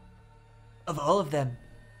 Of all of them,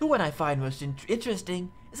 the one I find most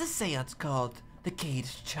interesting is a seance called the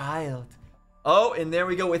Caged Child. Oh, and there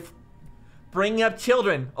we go with bringing up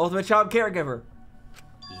children, ultimate child caregiver.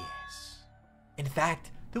 Yes. In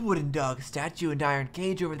fact, the wooden dog statue and iron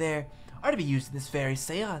cage over there are to be used in this very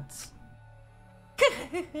seance.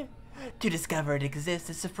 To discover it exists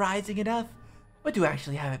is surprising enough, but to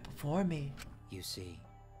actually have it before me. You see.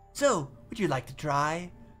 So, would you like to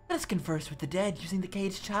try? Let us converse with the dead using the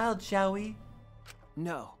Caged Child, shall we?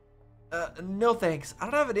 No. No thanks. I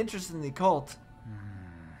don't have an interest in the occult.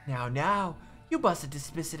 Now, you mustn't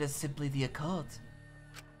dismiss it as simply the occult.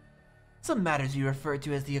 Some matters you refer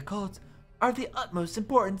to as the occult are of the utmost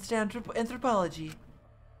importance to anthropology.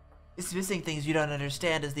 Dismissing things you don't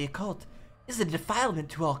understand as the occult is a defilement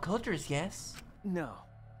to all cultures, yes? No.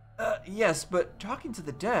 Yes, but talking to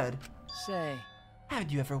the dead... Say.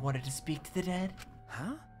 Haven't you ever wanted to speak to the dead?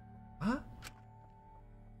 Huh? Huh?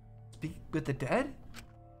 Speak with the dead?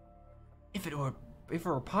 If it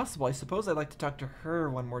were possible, I suppose I'd like to talk to her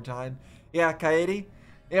one more time. Yeah, Kaede?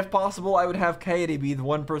 If possible, I would have Kaede be the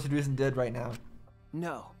one person who isn't dead right now.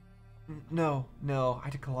 No. No, I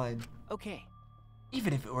decline. Okay.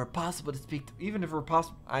 Even if it were possible to speak to... Even if it were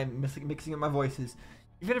possible... I'm mixing up my voices.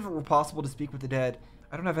 Even if it were possible to speak with the dead,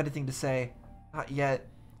 I don't have anything to say. Not yet.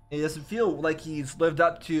 It doesn't feel like he's lived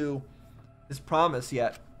up to his promise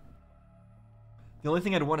yet. The only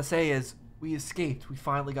thing I'd want to say is, we escaped. We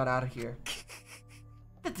finally got out of here.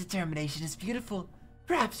 The determination is beautiful.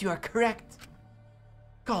 Perhaps you are correct.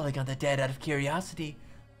 Calling on the dead out of curiosity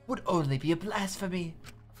would only be a blasphemy.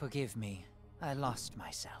 Forgive me. I lost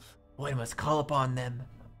myself. One must call upon them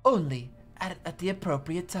only at the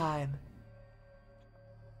appropriate time.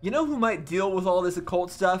 You know who might deal with all this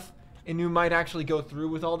occult stuff and who might actually go through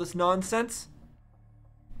with all this nonsense?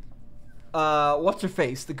 What's her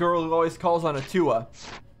face? The girl who always calls on Atua.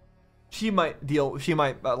 She might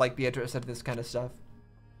like be interested in this kind of stuff.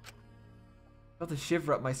 Felt a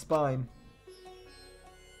shiver up my spine.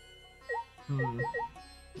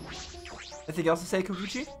 Anything else to say,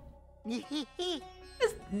 Koguchi? This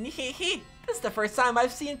is the first time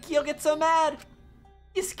I've seen Kyo get so mad.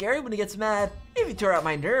 He's scary when he gets mad. Maybe tore out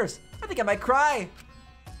my nerves. I think I might cry.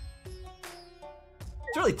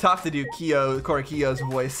 It's really tough to do Kyo's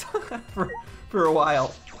voice for a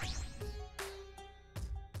while.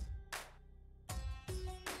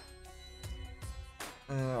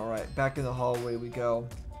 Alright, back in the hallway we go.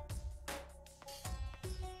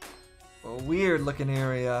 A weird looking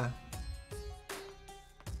area.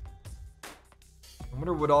 I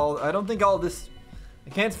wonder what all. I don't think all this. I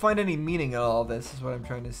can't find any meaning in all this. Is what I'm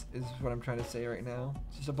trying to say right now.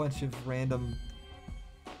 It's just a bunch of random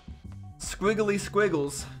squiggly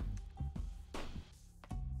squiggles.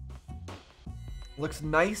 Looks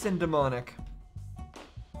nice and demonic.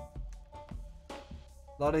 A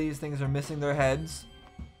lot of these things are missing their heads.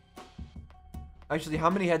 Actually, how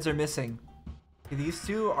many heads are missing? Okay, these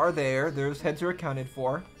two are there. Those heads are accounted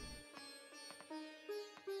for.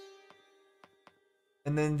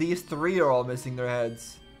 And then these three are all missing their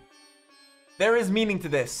heads. There is meaning to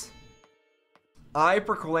this. I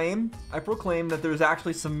proclaim that there's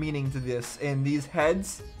actually some meaning to this. And these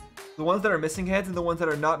heads, the ones that are missing heads and the ones that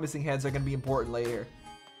are not missing heads are going to be important later.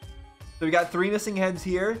 So we got 3 missing heads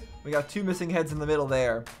here. We got 2 missing heads in the middle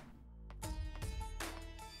there.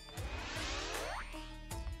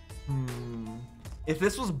 If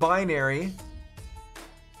this was binary,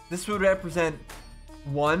 this would represent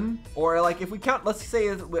 1, or like if we count, let's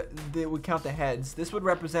say we count the heads. This would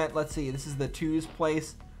represent, let's see, this is the 2's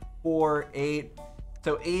place, 4, 8.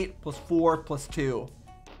 So 8 plus 4 plus 2.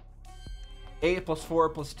 8 plus 4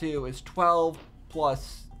 plus 2 is 12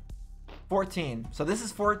 plus 14. So this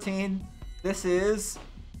is 14. This is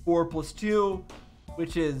 4 plus 2,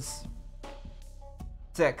 which is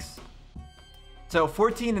 6. So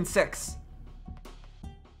 14 and 6.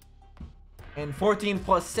 And 14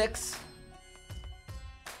 plus 6,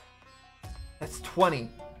 that's 20.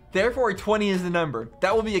 Therefore, 20 is the number.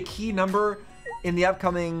 That will be a key number in the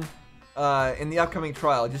upcoming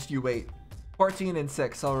trial. Just you wait. 14 and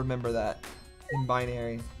 6. I'll remember that in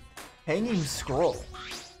binary. Hanging scroll.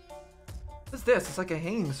 What's this? It's like a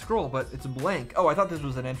hanging scroll, but it's blank. Oh, I thought this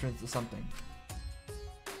was an entrance to something.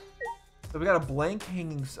 So we got a blank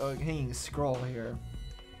hanging scroll here.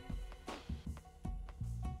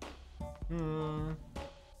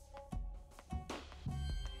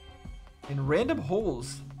 In random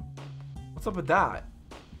holes. What's up with that?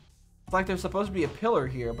 It's like there's supposed to be a pillar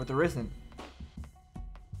here, but there isn't.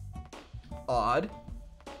 Odd.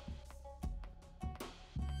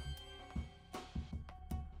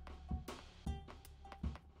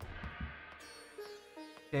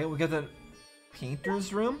 Okay, we got the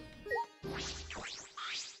painter's room.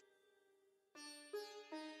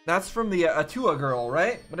 That's from the Atua girl,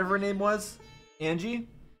 right? Whatever her name was. Angie.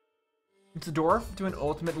 It's a door to an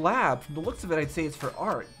ultimate lab. From the looks of it, I'd say it's for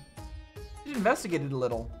art. I should investigate it a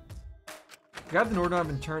little. Grabbed the doorknob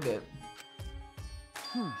and turned it.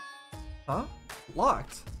 Huh?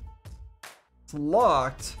 Locked. It's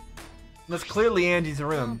locked. And that's clearly Angie's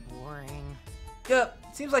room. Boring. Yep.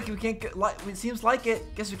 Seems like we can't get. It seems like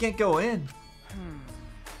it. Guess we can't go in.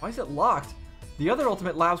 Why is it locked? The other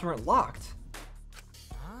ultimate labs weren't locked.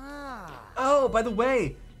 Oh, by the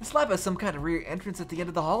way, this lab has some kind of rear entrance at the end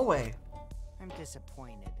of the hallway. I'm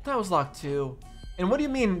disappointed. That was locked too. And what do you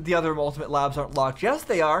mean the other ultimate labs aren't locked? Yes,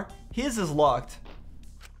 they are. His is locked.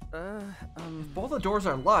 If both the doors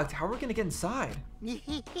are locked, how are we gonna get inside?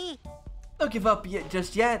 Don't give up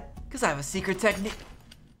just yet, because I have a secret technique.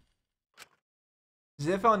 As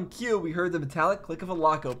if on cue, we heard the metallic click of a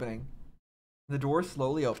lock opening. The door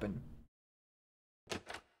slowly opened.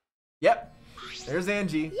 Yep, there's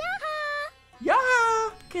Angie. Yeah!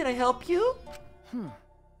 Can I help you?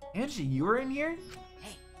 Angie, you were in here?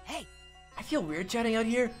 Hey! I feel weird chatting out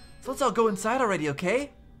here, so let's all go inside already,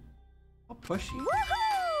 okay? How pushy.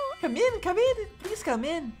 Woohoo! Come in, please come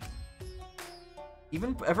in.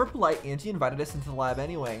 Even ever polite, Angie invited us into the lab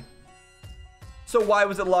anyway. So why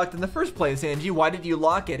was it locked in the first place, Angie? Why did you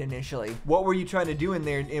lock it initially? What were you trying to do in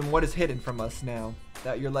there, and what is hidden from us now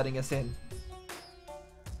that you're letting us in?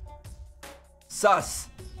 Sus.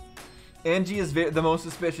 Angie is the most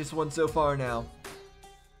suspicious one so far now.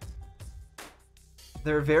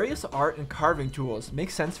 There are various art and carving tools.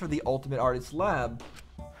 Makes sense for the ultimate artist lab.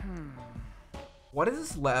 Why does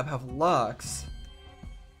this lab have locks?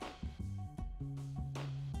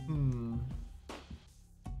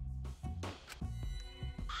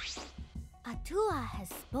 Atua has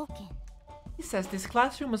spoken. He says this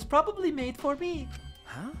classroom was probably made for me.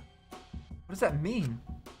 Huh? What does that mean?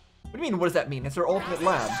 What do you mean, what does that mean? It's our ultimate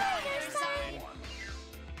lab.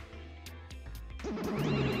 Leave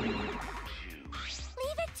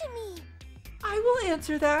it to me. I will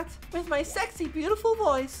answer that with my sexy, beautiful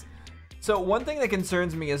voice. So one thing that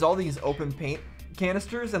concerns me is all these open paint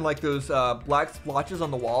canisters and like those black splotches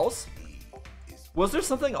on the walls. Was there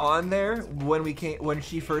something on there when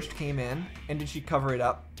she first came in, and did she cover it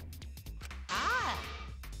up?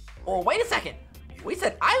 Oh, wait a second. We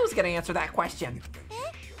said I was gonna answer that question.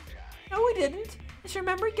 No, we didn't. Just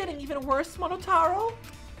remember getting even worse, Monotaro?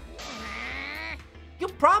 You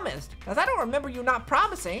promised, because I don't remember you not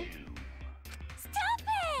promising. Stop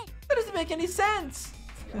it! That doesn't make any sense.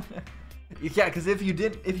 Yeah, because if you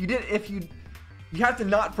have to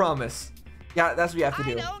not promise. Yeah, that's what you have to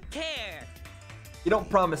do. I don't care. You don't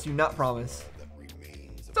promise, you not promise.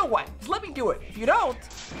 So what? Just let me do it. If you don't,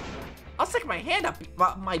 I'll stick my hand up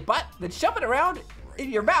my butt, then shove it around in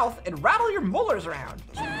your mouth and rattle your molars around.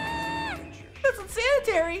 That's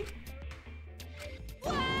unsanitary.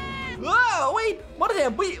 Whoa, wait,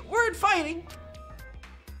 Monodam, we weren't fighting.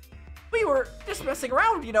 We were just messing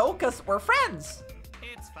around, you know, because we're friends.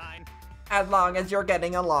 It's fine. As long as you're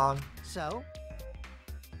getting along. So?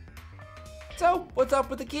 So, what's up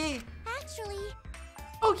with the key? Actually,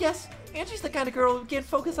 Oh yes, Angie's the kind of girl who can't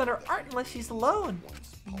focus on her art unless she's alone.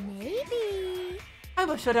 maybe. I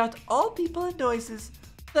must shut out all people and noises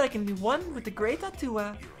so that I can be one with the great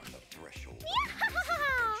Atua.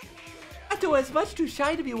 Atua is much too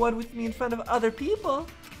shy to be one with me in front of other people.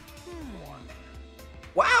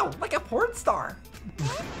 Wow, like a porn star.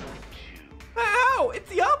 Ow, it's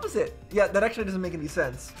the opposite. Yeah, that actually doesn't make any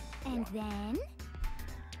sense. And then?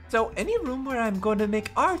 So any room where I'm going to make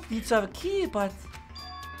art needs to have a key, but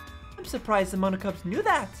I'm surprised the Monocubs knew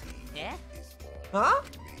that. Yeah? Huh?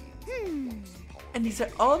 And these are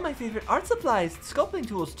all my favorite art supplies, sculpting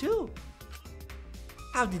tools too.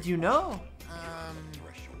 How did you know?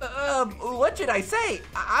 What should I say?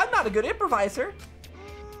 I'm not a good improviser.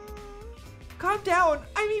 Calm down,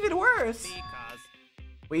 I'm even worse. Because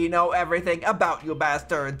We know everything about you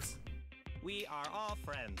bastards. we are all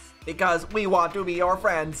friends. Because we want to be your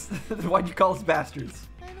friends. Why'd you call us bastards?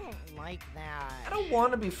 I don't like that. I don't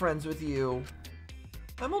want to be friends with you.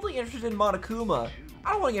 I'm only interested in Monokuma.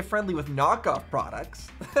 I don't want to get friendly with knockoff products.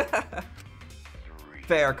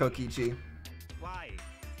 Fair, Kokichi. Why?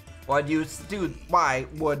 Why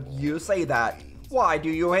would you say that? Why do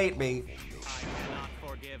you hate me? I cannot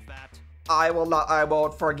forgive that. I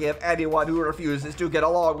won't forgive anyone who refuses to get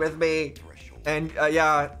along with me. And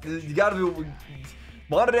yeah, you gotta be,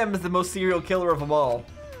 Monodam is the most serial killer of them all.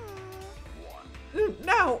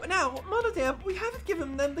 Now, Monodam, we haven't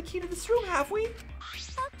given them the key to this room, have we?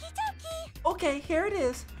 Okie dokie. Okay, here it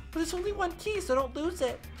is. But there's only one key, so don't lose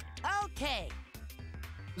it. Okay.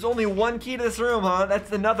 There's only one key to this room, huh?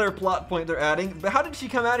 That's another plot point they're adding. But how did she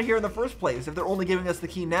come out of here in the first place if they're only giving us the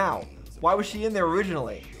key now? Why was she in there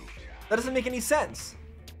originally? That doesn't make any sense.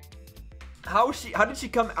 How did she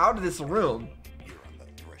come out of this room?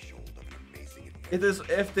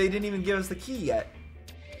 If they didn't even give us the key yet.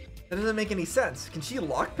 That doesn't make any sense. Can she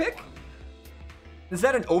lockpick? Is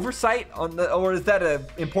that an oversight on the, or is that an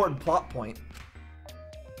important plot point?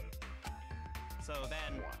 So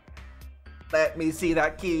then, Let me see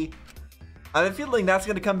that key. I have a feeling that's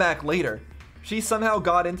gonna come back later. She somehow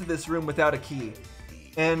got into this room without a key.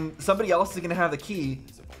 And somebody else is gonna have the key.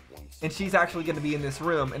 And she's actually gonna be in this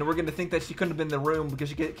room. And we're gonna think that she couldn't have been in the room because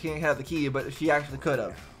she can't have the key, but she actually could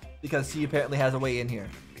have. Because she apparently has a way in here.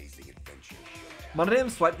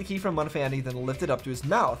 Monodam swiped the key from Monofani, then lifted up to his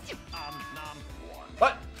mouth. nom.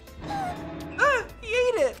 What? Ah, he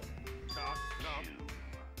ate it. Nom.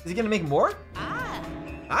 Is he gonna make more?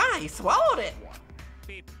 Ah, he swallowed it.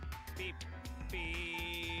 Beep, beep,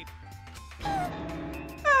 beep.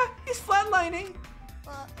 Ah, he's flatlining.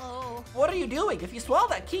 Uh-oh. What are you doing? If you swallow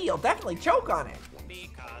that key, you'll definitely choke on it.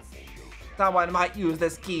 Because Someone might use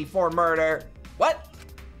this key for murder. What?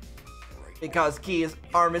 Because keys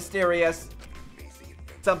are mysterious.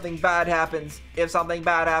 Something bad happens. If something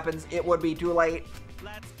bad happens, it would be too late.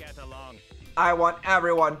 let's get along. I want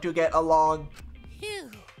everyone to get along.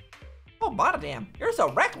 Phew. Oh, Monodam, you're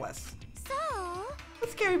so reckless. So,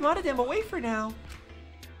 Let's carry Monodam away for now.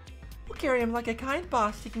 We'll carry him like a kind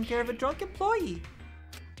boss taking care of a drunk employee.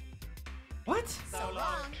 What? So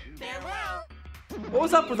long. Farewell. What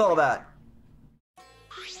was up with all that?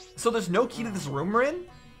 So there's no key to this room we're in?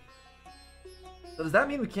 So does that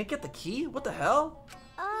mean we can't get the key? What the hell?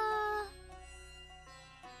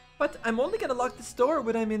 But I'm only gonna lock this door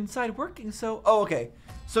when I'm inside working, so... Oh, okay.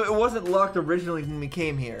 So it wasn't locked originally when we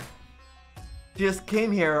came here. She just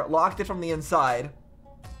came here, locked it from the inside.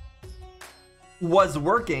 Was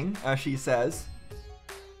working, as she says.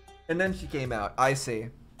 And then she came out. I see.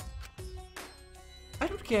 I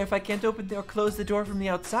don't care if I can't open or close the door from the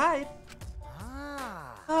outside.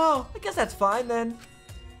 Ah. Oh, I guess that's fine then.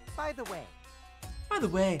 By the way, By the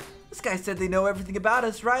way, this guy said they know everything about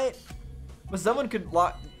us, right? But someone could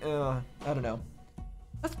lock... I don't know.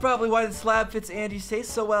 That's probably why the slab fits Andy's taste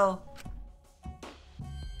so well.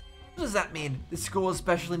 What does that mean? This school is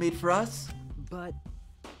specially made for us? but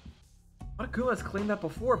Monokuma has claimed that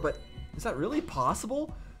before, but is that really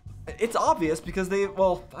possible? It's obvious because they...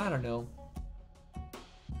 Well, I don't know.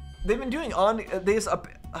 they've been doing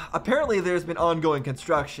apparently there's been ongoing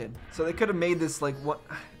construction, so they could have made this like what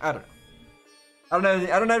I don't know.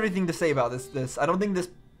 I don't have anything to say about this. I don't think this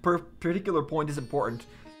particular point is important.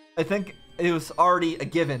 I think it was already a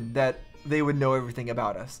given that they would know everything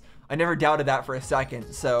about us. I never doubted that for a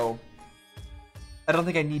second, so I don't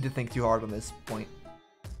think I need to think too hard on this point.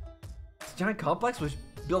 This giant complex was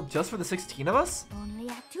built just for the 16 of us? Only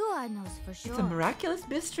Atua knows for sure. It's a miraculous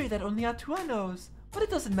mystery that only Atua knows, but it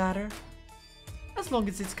doesn't matter. As long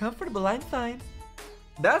as it's comfortable, I'm fine.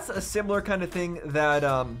 That's a similar kind of thing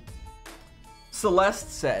that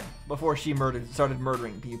Celeste said before she started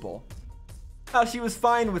murdering people. How she was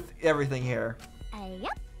fine with everything here.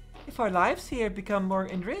 Yep. If our lives here become more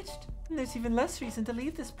enriched, then there's even less reason to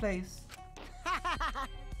leave this place.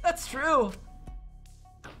 That's true.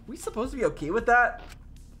 We supposed to be okay with that?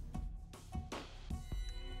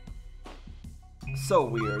 So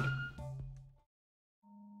weird.